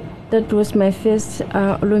 Yes, that was my first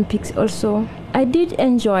Olympics also. I did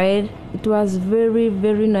enjoy it. It was very,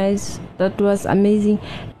 very nice. That was amazing.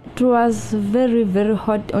 It was very, very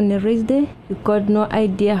hot on the race day. You got no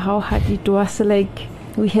idea how hot it was.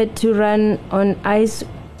 We had to run on ice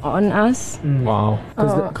on us. Wow.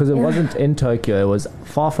 Because it wasn't in Tokyo, it was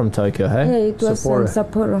far from Tokyo, hey? Yeah, it was in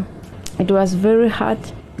Sapporo. It was very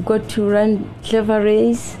hot. You got to run clever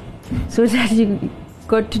race so that you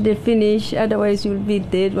got to the finish, otherwise you'll be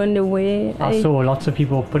dead on the way. I saw lots of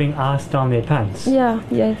people putting ice down their pants. Yeah,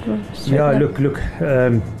 it was. Yeah, look.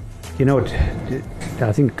 You know what?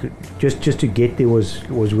 I think just to get there was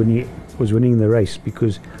winning the race,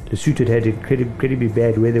 because Lesotho had incredibly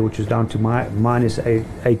bad weather, which was down to minus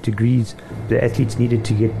 8 degrees. The athletes needed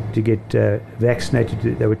to get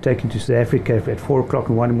vaccinated. They were taken to South Africa at 4 o'clock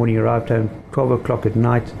in one morning, arrived home 12 o'clock at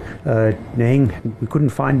night. Neheng, we couldn't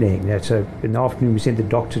find Neheng. So in the afternoon we sent the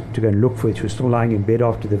doctor to go and look for it. She was still lying in bed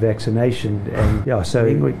after the vaccination, and so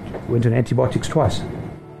Neheng went on antibiotics twice.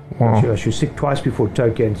 Wow. She was sick twice before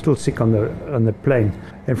Tokyo and still sick on the plane.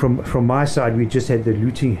 And from my side, we just had the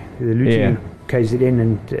looting in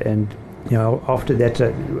KZN, and you know, after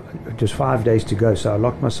that, just 5 days to go. So I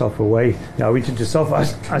locked myself away. I went into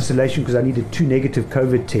self-isolation because I needed 2 negative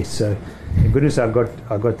COVID tests. So thank goodness I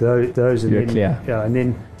got those. And You're then, clear. Yeah, and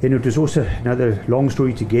then it was also another long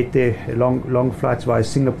story to get there. Long flights via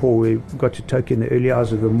Singapore. We got to Tokyo in the early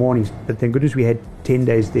hours of the morning. But thank goodness we had 10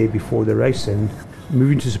 days there before the race. And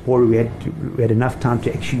moving to Sapporo, we had enough time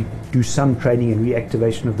to actually do some training and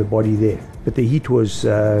reactivation of the body there. But the heat was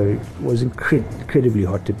incredibly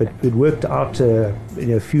hot. But it worked out a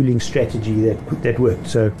fueling strategy that worked.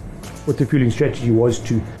 So what the fueling strategy was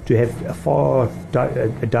to have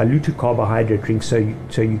a diluted carbohydrate drink, so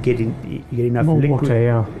you get enough More liquid. water,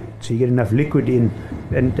 yeah. So you get enough liquid in,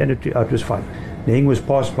 and it was fine. Neheng was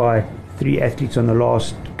passed by 3 athletes on the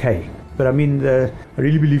last K. But I mean, I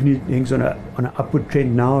really believe Neheng's on an upward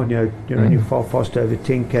trend now. You're running far faster over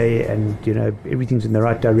 10K, and everything's in the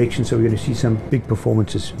right direction. So we're going to see some big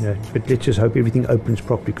performances. But let's just hope everything opens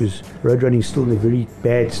properly, because road running is still in a very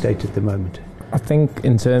bad state at the moment. I think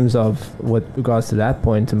in terms of with regards to that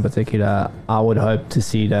point in particular, I would hope to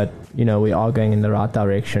see that we are going in the right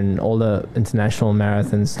direction. All the international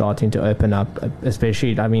marathons starting to open up,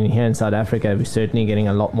 especially, I mean, here in South Africa, we're certainly getting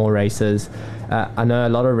a lot more races. I know a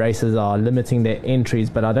lot of races are limiting their entries,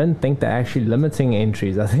 but I don't think they're actually limiting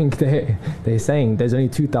entries. I think they're saying there's only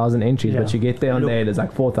 2,000 entries, but you get there on there's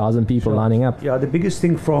like 4,000 people lining up. Yeah, the biggest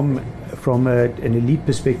thing from an elite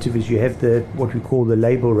perspective is you have what we call the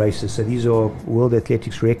label races. So these are World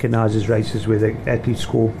Athletics recognizes races where the athletes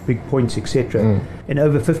score big points, etc. And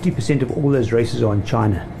over 50% of all those races are in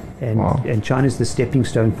China. And China's the stepping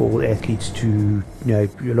stone for all athletes to, a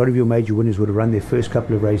lot of your major winners would have run their first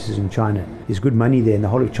couple of races in China. There's good money there, and the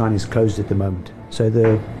whole of China is closed at the moment. So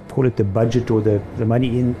call it the budget or the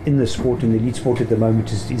money in the sport, in the elite sport at the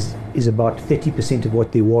moment is about 30% of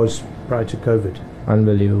what there was prior to COVID.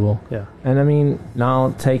 Unbelievable. Yeah. And I mean,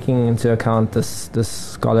 now taking into account this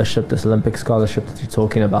scholarship, this Olympic scholarship that you're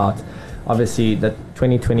talking about, obviously the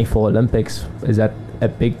 2024 Olympics, is that a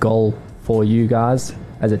big goal for you guys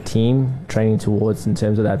as a team, training towards in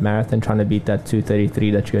terms of that marathon, trying to beat that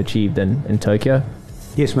 2:33 that you achieved in Tokyo?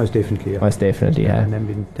 Yes, most definitely. Yeah. Most definitely, yeah. And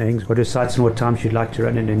then Neheng's got her sights on what time she'd like to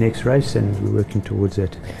run in the next race, and we're working towards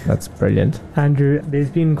that. That's brilliant. Andrew,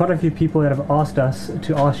 there's been quite a few people that have asked us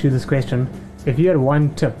to ask you this question. If you had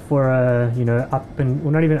one tip for a,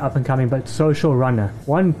 not even up and coming, but social runner,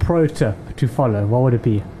 one pro tip to follow, what would it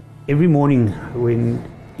be? Every morning when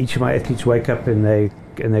each of my athletes wake up and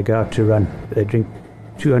they go out to run, they drink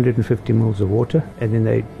 250 ml of water, and then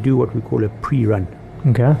they do what we call a pre-run.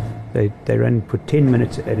 Okay. They run for 10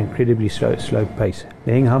 minutes at an incredibly slow pace.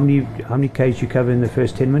 Neheng, how many Ks you cover in the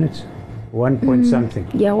first 10 minutes? 1 point something.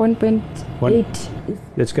 Yeah, 1.8.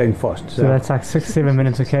 That's going fast. So that's like 6-7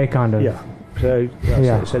 minutes a K kind of. Yeah.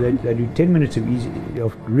 So they do 10 minutes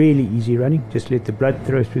of really easy running. Just let the blood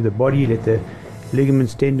flow through the body, let the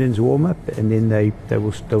ligaments, tendons warm up, and then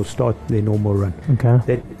they'll start their normal run.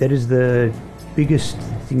 Okay. That is the biggest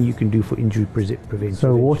thing you can do for injury prevention.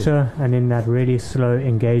 So water, and then that really slow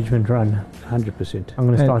engagement run. 100%. I'm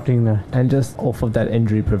going to start doing that. And just off of that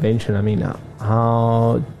injury prevention, I mean,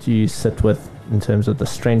 how do you sit with in terms of the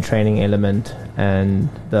strength training element and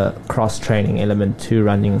the cross training element to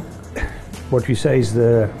running? What we say is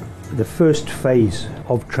the first phase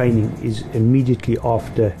of training is immediately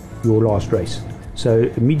after your last race. So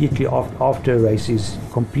immediately after a race is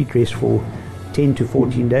complete rest for 10 to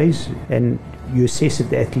 14 days, and you assess if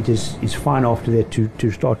the athlete is fine after that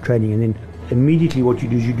to start training. And then immediately what you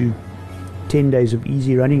do is you do 10 days of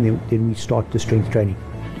easy running, then we start the strength training.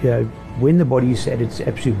 When the body is at its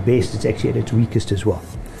absolute best, it's actually at its weakest as well.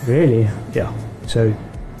 Really? Yeah. So,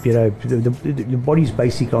 the body's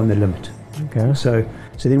basically on the limit. Okay. So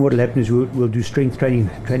then what will happen is we'll do strength training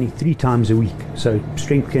 3 times a week. So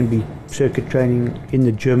strength can be circuit training in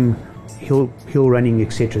the gym, hill running,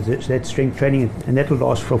 etc. So that's strength training, and that will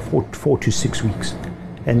last for 4 to 6 weeks.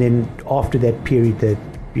 And then after that period,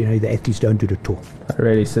 the athletes don't do it at all.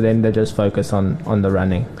 Really? So then they just focus on the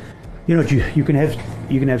running. You can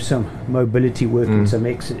have some mobility work and some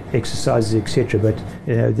exercises, etc. But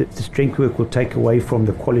the strength work will take away from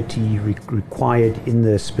the quality required in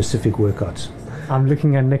the specific workouts. I'm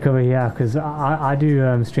looking at Nick over here because I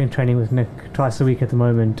do strength training with Nick twice a week at the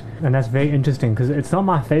moment, and that's very interesting because it's not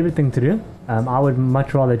my favorite thing to do. I would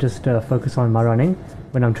much rather just focus on my running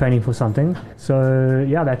when I'm training for something. So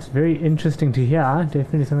yeah, that's very interesting to hear.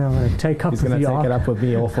 Definitely something I'm going to take up with you. He's going to take it up with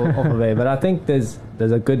me off of there. But I think there's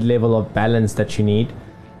a good level of balance that you need.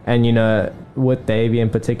 And with Davey in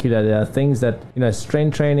particular, there are things that,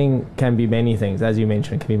 strength training can be many things. As you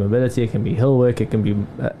mentioned, it can be mobility, it can be hill work, it can be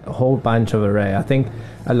a whole bunch of array. I think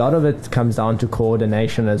a lot of it comes down to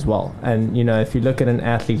coordination as well. And, if you look at an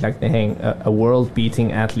athlete like Neheng, a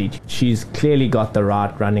world-beating athlete, she's clearly got the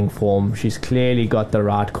right running form. She's clearly got the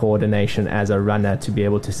right coordination as a runner to be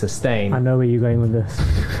able to sustain. I know where you're going with this.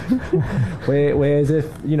 Whereas if,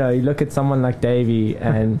 you look at someone like Davey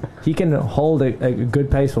and he can hold a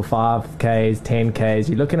good pace for 5Ks, 10Ks.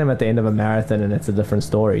 You look at him at the end of a marathon and it's a different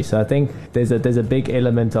story. So I think there's a big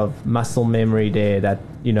element of muscle memory there that,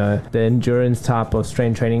 the endurance type of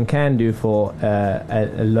strength training can do for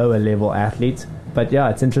a lower level athlete. But yeah,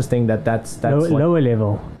 it's interesting that's lower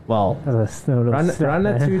level. Well, run a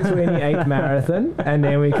 2:28 marathon and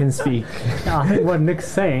then we can speak. I think what Nick's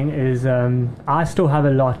saying is I still have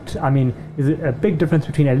a lot. I mean, there's a big difference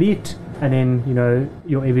between elite and then,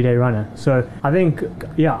 your everyday runner. So I think,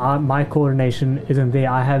 my coordination isn't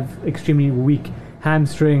there. I have extremely weak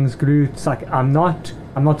hamstrings, glutes. Like I'm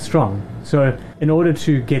not strong. So in order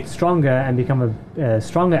to get stronger and become a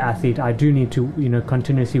stronger athlete, I do need to,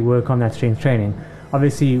 continuously work on that strength training.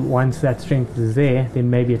 Obviously, once that strength is there, then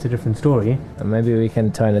maybe it's a different story. And maybe we can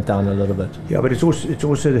tone it down a little bit. Yeah, but it's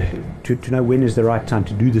also to know when is the right time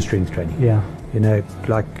to do the strength training. Yeah.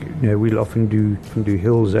 We'll often do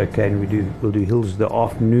hills, okay, and we'll do hills the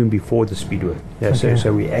afternoon before the speed work. Yeah, okay.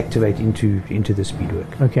 So we activate into the speed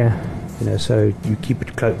work. Okay. So you keep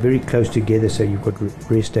it very close together. So you've got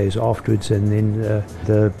rest days afterwards, and then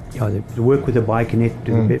the work with the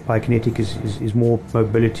biokinetic is more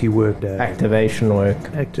mobility work, activation work.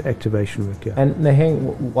 Activation work. Yeah. And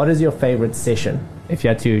Neheng, what is your favorite session? If you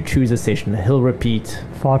had to choose a session, a hill repeat,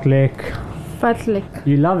 fartlek.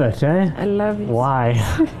 You love it, eh? I love it. Why?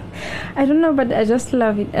 I don't know, but I just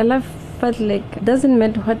love it. I love fartlek. Doesn't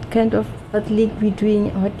matter what kind of fartlek we're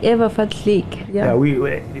doing, whatever fartlek. Yeah.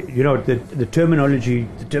 The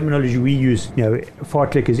terminology we use,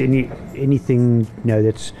 fartlek is anything,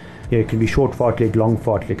 that's, it can be short fartlek, long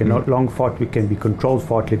fartlek, and not long fartlek can be controlled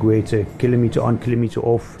fartlek, where it's a kilometer on, kilometer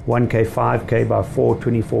off, 1K, 5K by 4,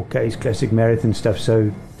 24Ks, classic marathon stuff.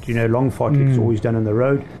 So, long fartlek is always done on the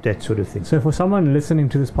road, that sort of thing. So for someone listening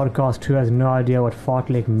to this podcast who has no idea what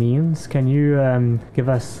fartlek means, can you give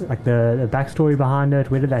us like the backstory behind it?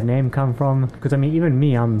 Where did that name come from? Because even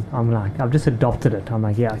me, I'm like, I've just adopted it. I'm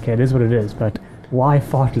like, yeah, okay, it is what it is, but why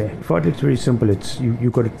fartlek? Fartlek's very simple. It's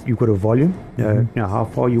you've got a volume. How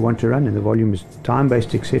far you want to run, and the volume is time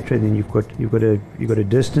based, etc. And then you've got a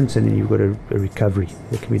distance, and then you've got a recovery.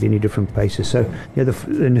 There can be at any different paces. So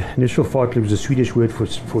the initial fartlek was a Swedish word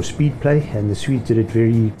for speed play, and the Swedes did it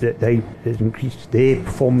they increased their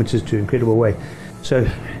performances to an incredible way. So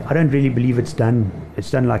I don't really believe it's done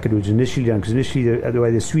like it was initially done, because initially the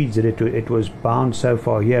way the Swedes did it was bound so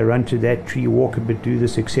far here, run to that tree, walk a bit, do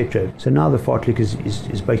this, etc. So now the fartlek is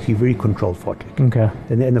basically very controlled fartlek. Okay.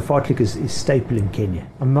 And the fartlek is staple in Kenya.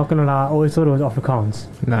 I'm not going to lie, I always thought it was Afrikaans.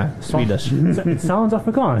 No, Swedish. It sounds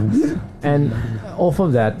Afrikaans. And off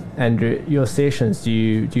of that, Andrew, your sessions, do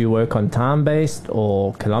you work on time-based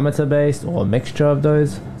or kilometer-based or a mixture of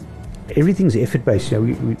those? Everything's effort based.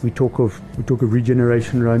 We talk of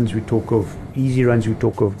regeneration runs, we talk of easy runs, we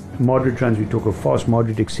talk of moderate runs, we talk of fast,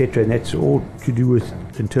 moderate, etc. And that's all to do with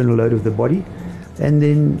internal load of the body. And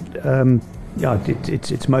then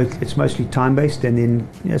it's mostly time based. And then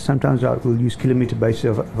sometimes I will use kilometer based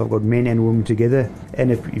if I've got men and women together,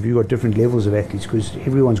 and if you've got different levels of athletes, because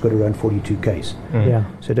everyone's got to run 42Ks. Yeah.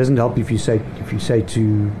 So it doesn't help if you say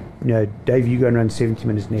to Dave, you go and run 70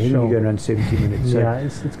 minutes, Neheng, you go and run 70 minutes. So,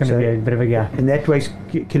 it's going to be a bit of a gap. In that way,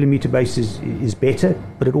 kilometer base is better,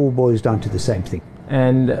 but it all boils down to the same thing.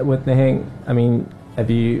 And with Neheng,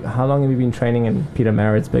 how long have you been training in Peter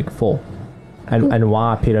Maritzburg for? And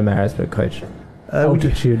why Peter Maritzburg, coach?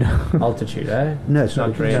 Altitude. Altitude, eh? No, it's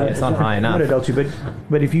not really. It's not high enough. Not at altitude,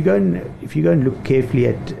 but if you go and look carefully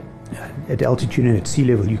at altitude and at sea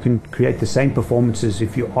level, you can create the same performances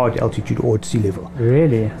if you are at altitude or at sea level.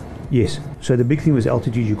 Really? Yes. So the big thing with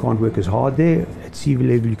altitude, you can't work as hard there. At sea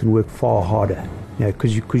level, you can work far harder.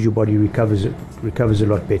 Because your body recovers a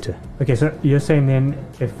lot better. Okay, so you're saying then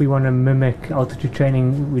if we want to mimic altitude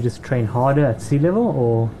training, we just train harder at sea level,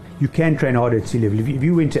 or? You can train harder at sea level. If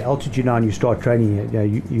you went to altitude now and you start training,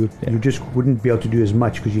 you just wouldn't be able to do as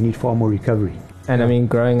much because you need far more recovery. And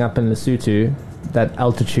growing up in Lesotho, that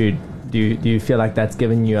altitude, do you feel like that's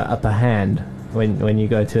given you an upper hand when you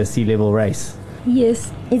go to a sea level race?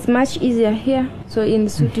 Yes, it's much easier here. So in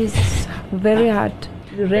Lesotho it's very hard.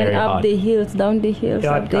 ran Very up hard. the hills, down the hills,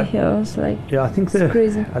 Yeah, up the hills. Like, Yeah, I think it's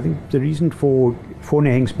crazy. the reason for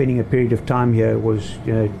Neheng spending a period of time here was,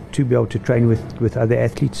 to be able to train with other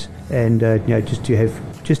athletes, and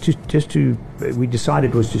we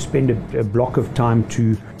decided was to spend a block of time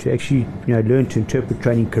to actually learn to interpret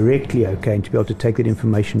training correctly, okay, and to be able to take that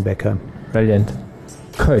information back home. Brilliant.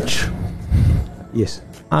 Coach, Yes.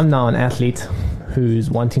 I'm now an athlete who's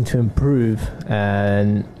wanting to improve,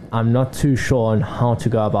 and I'm not too sure on how to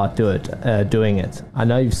go about doing it. I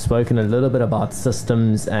know you've spoken a little bit about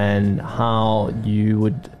systems and how you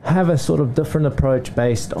would have a sort of different approach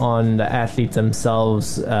based on the athletes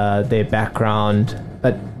themselves, their background.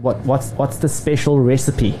 But what's the special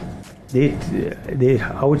recipe?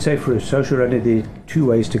 I would say for a social runner, there are two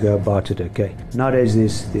ways to go about it. Okay, nowadays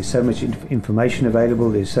there's so much information available.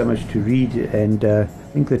 There's so much to read, and I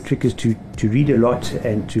think the trick is to read a lot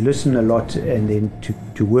and to listen a lot, and then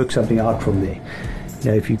to work something out from there.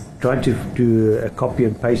 If you try to do a copy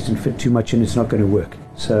and paste and fit too much in, it's not going to work.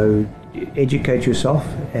 So educate yourself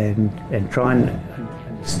and try and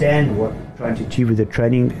understand what you're trying to achieve with the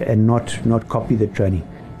training, and not copy the training.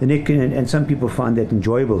 And some people find that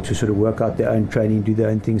enjoyable, to sort of work out their own training, do their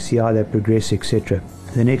own things, see how they progress, etc.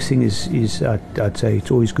 The next thing is I'd say it's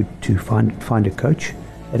always good to find a coach,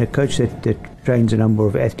 and a coach that trains a number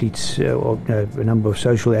of athletes, or a number of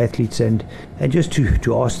social athletes, and just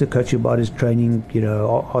to ask the coach about his training,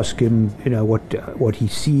 ask him, what he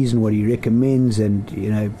sees and what he recommends,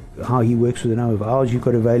 and how he works with the number of hours you've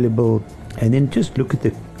got available. And then just look at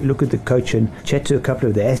the coach and chat to a couple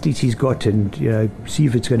of the athletes he's got, and see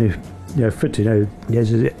if it's going to fit.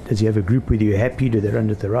 Does he have a group with you? Happy? Do they run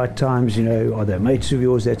at the right times? Are they mates of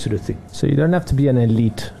yours? That sort of thing. So you don't have to be an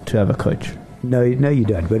elite to have a coach. No, you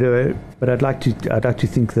don't. But I'd like to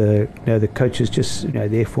think the coach is just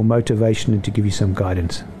there for motivation and to give you some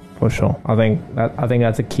guidance. For sure. I think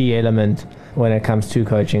that's a key element when it comes to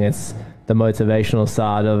coaching. It's the motivational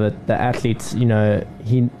side of it. The athletes,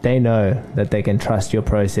 they know that they can trust your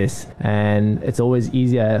process, and it's always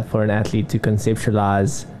easier for an athlete to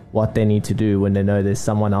conceptualize what they need to do when they know there's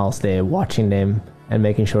someone else there watching them and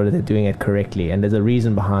making sure that they're doing it correctly, and there's a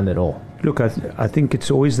reason behind it all. Look, I think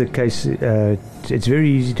it's always the case. It's very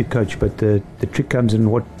easy to coach, but the trick comes in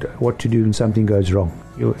what to do when something goes wrong.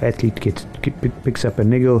 Your athlete picks up a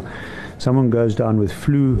niggle, someone goes down with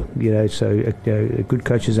flu. So a good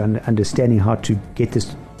coach is understanding how to get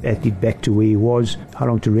this athlete back to where he was, how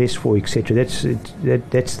long to rest for, etc. That's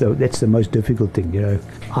the most difficult thing.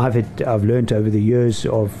 I've learned over the years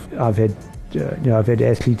I've had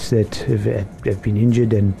athletes that have been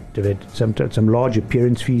injured and have had some large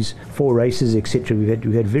appearance fees for races, etc.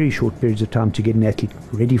 We've had very short periods of time to get an athlete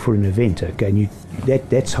ready for an event. Okay, and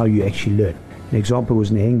that's how you actually learn. An example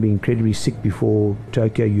was Neheng being incredibly sick before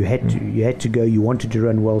Tokyo. You had to go. You wanted to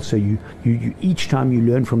run well, so you each time you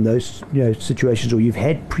learn from those situations, or you've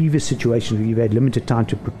had previous situations where you've had limited time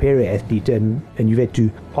to prepare an athlete, and you've had to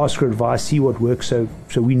ask for advice, see what works. So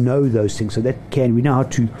we know those things. So we know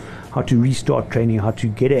how to restart training, how to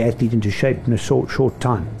get an athlete into shape in a short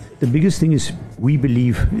time. The biggest thing is I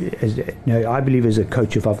believe as a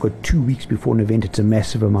coach, if I've got 2 weeks before an event, it's a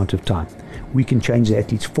massive amount of time. We can change the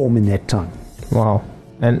athlete's form in that time. Wow.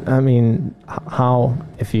 And I mean, how,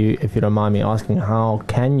 if you don't mind me asking, how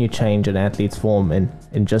can you change an athlete's form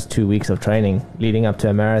in just 2 weeks of training leading up to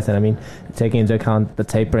a marathon? I mean, taking into account the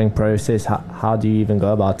tapering process, how do you even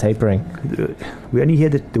go about tapering? We only hear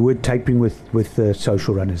the word tapering with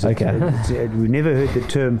social runners. Okay. We've never heard the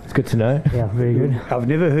term. It's good to know. Yeah, very good. I've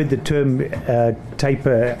never heard the term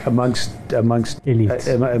taper amongst Elites.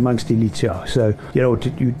 Amongst elites. Yeah. So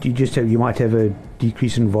you might have a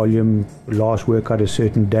decrease in volume, last workout a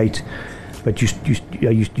certain date, but you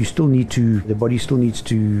still need to. The body still needs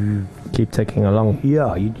to keep ticking along.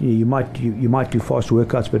 Yeah, you might do fast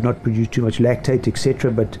workouts, but not produce too much lactate,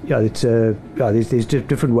 etc. But there's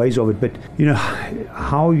different ways of it. But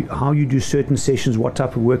how you do certain sessions, what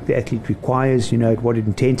type of work the athlete requires, at what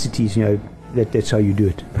intensities, that's how you do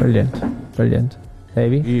it. Brilliant.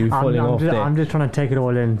 Davey, you falling off there. I'm just trying to take it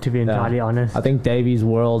all in, to be entirely honest. I think Davey's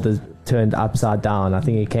world is turned upside down. I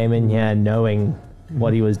think he came in here knowing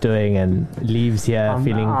what he was doing and leaves here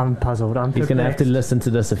feeling. I'm puzzled. He's going to have to listen to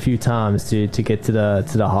this a few times to get to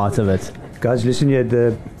the heart of it. Guys, listen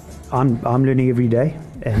here. I'm learning every day,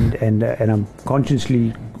 and I'm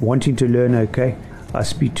consciously wanting to learn. Okay, I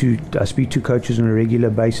speak to coaches on a regular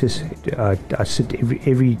basis. I sit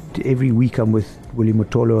every week. I'm with Willie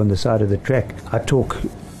Motolo on the side of the track. I talk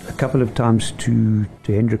a couple of times to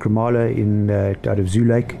Hendrik Ramala out of Zoo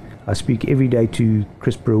Lake. I speak every day to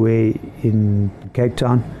Chris Brewer in Cape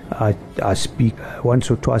Town. I speak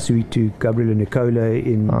once or twice a week to Gabriel and Nicola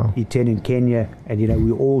in E10 in Kenya, and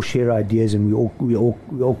we all share ideas, and we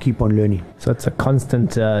all keep on learning. So it's a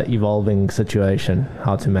constant evolving situation,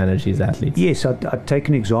 how to manage these athletes. Yes, I'd take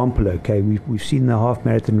an example. Okay, we've seen the half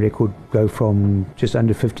marathon record go from just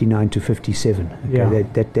under 59 to 57. Okay, Yeah.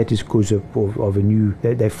 that is because of a new.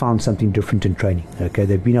 They found something different in training. Okay,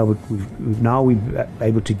 they've been able. We're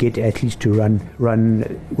able to get athletes to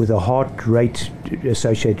run with a heart rate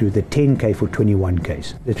associated with a 10k for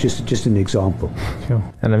 21ks. That's just an example. Sure.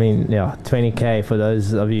 And I mean, 20k for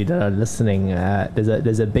those of you that are listening,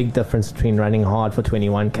 there's a big difference between running hard for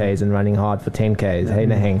 21ks and running hard for 10ks. Hey,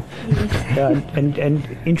 Neheng.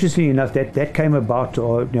 And interestingly enough, that came about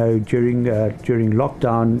during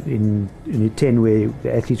lockdown in 10, where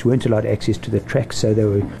the athletes weren't allowed access to the tracks, so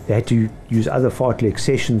they had to use other fartlek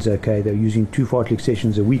sessions. Okay, they were using 2 fartlek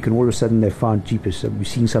sessions a week, and all of a sudden they found, jeepers, so we're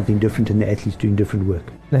seeing something different in the athletes doing different work.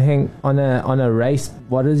 Neheng, on a race,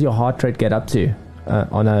 what does your heart rate get up to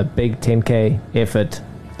on a big 10k effort?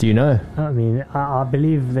 Do you know? I mean, I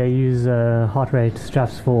believe they use heart rate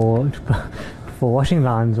straps for washing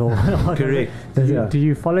lines or Correct. Do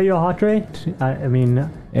you follow your heart rate? I mean,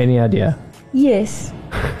 Any idea? Yes.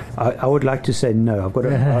 I would like to say no. I've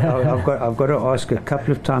got to ask a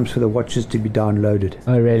couple of times for the watches to be downloaded.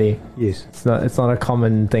 Oh, really? Yes. It's not a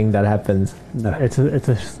common thing that happens. No. it's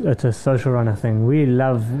a social runner thing. We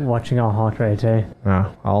love watching our heart rate, eh?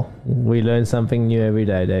 Well, we learn something new every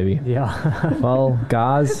day, Davey. Yeah. Well,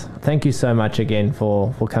 guys, thank you so much again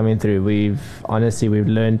for coming through. We've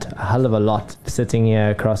learned a hell of a lot sitting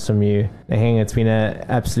here across from you. Neheng, it's been an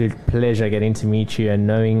absolute pleasure getting to meet you and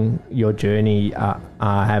knowing your journey.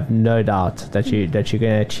 I have no doubt that you're going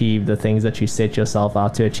to achieve the things that you set yourself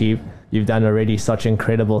out to achieve. You've done already such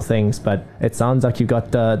incredible things, but it sounds like you've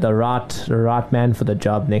got the right man for the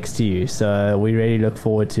job next to you. So we really look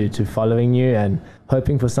forward to following you and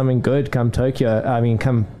hoping for something good come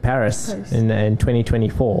Paris in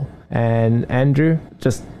 2024. And Andrew,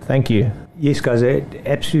 just thank you. Yes, guys,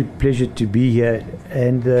 absolute pleasure to be here.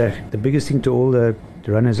 And the biggest thing to all the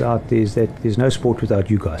runners out there is that there's no sport without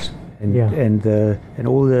you guys. And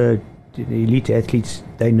all the elite athletes,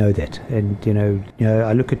 they know that. And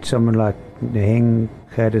I look at someone like Neheng,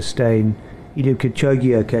 Khatala, Eliud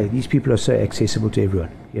Kipchoge. Okay, these people are so accessible to everyone.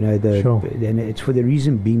 Sure. And it's for the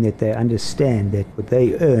reason being that they understand that what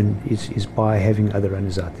they earn is by having other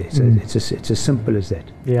runners out there. So it's as simple as that.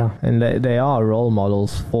 Yeah. And they are role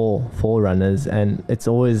models for runners, and it's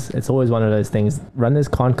always one of those things. Runners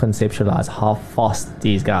can't conceptualize how fast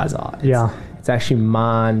these guys are. It's actually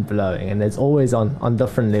mind-blowing, and it's always on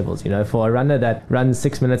different levels. For a runner that runs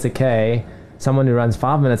 6 minutes a K, someone who runs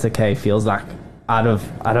 5 minutes a K feels like out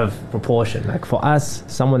of proportion. Like for us,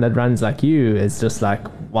 someone that runs like you is just like,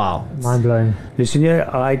 wow. Mind-blowing. Listen here,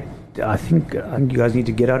 I think you guys need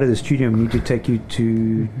to get out of the studio. We need to take you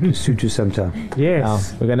to Lesotho sometime.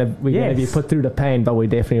 Yes. We're gonna be put through the pain, but we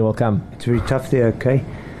definitely will come. It's very tough there, okay?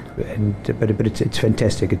 But it's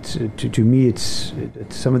fantastic. It's to me it's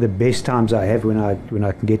some of the best times I have when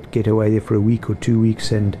I can get away there for a week or 2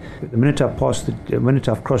 weeks, and the minute I've crossed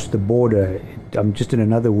the border, I'm just in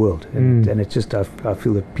another world, and it's just I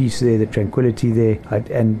feel the peace there, the tranquility there,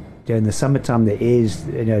 in the summertime the air is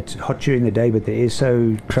it's hot during the day, but the air is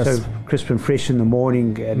so crisp and fresh in the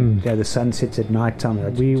morning, and the sun sets at night time.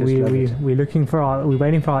 We're waiting for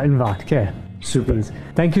our invite. Okay. Super.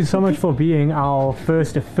 Thank you so much for being our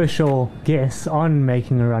first official guest on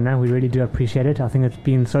Making a Runner. We really do appreciate it. I think it's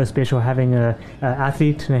been so special having a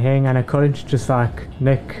athlete, Neheng, and a coach, just like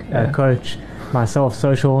Nick, a coach, myself,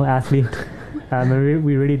 social athlete.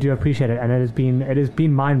 We really do appreciate it, and it has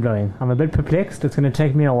been mind blowing. I'm a bit perplexed. It's going to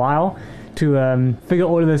take me a while to figure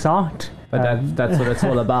all of this out. But that's what it's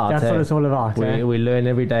all about. That's what it's all about. We learn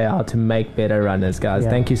every day how to make better runners, guys.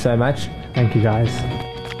 Yeah. Thank you so much. Thank you, guys.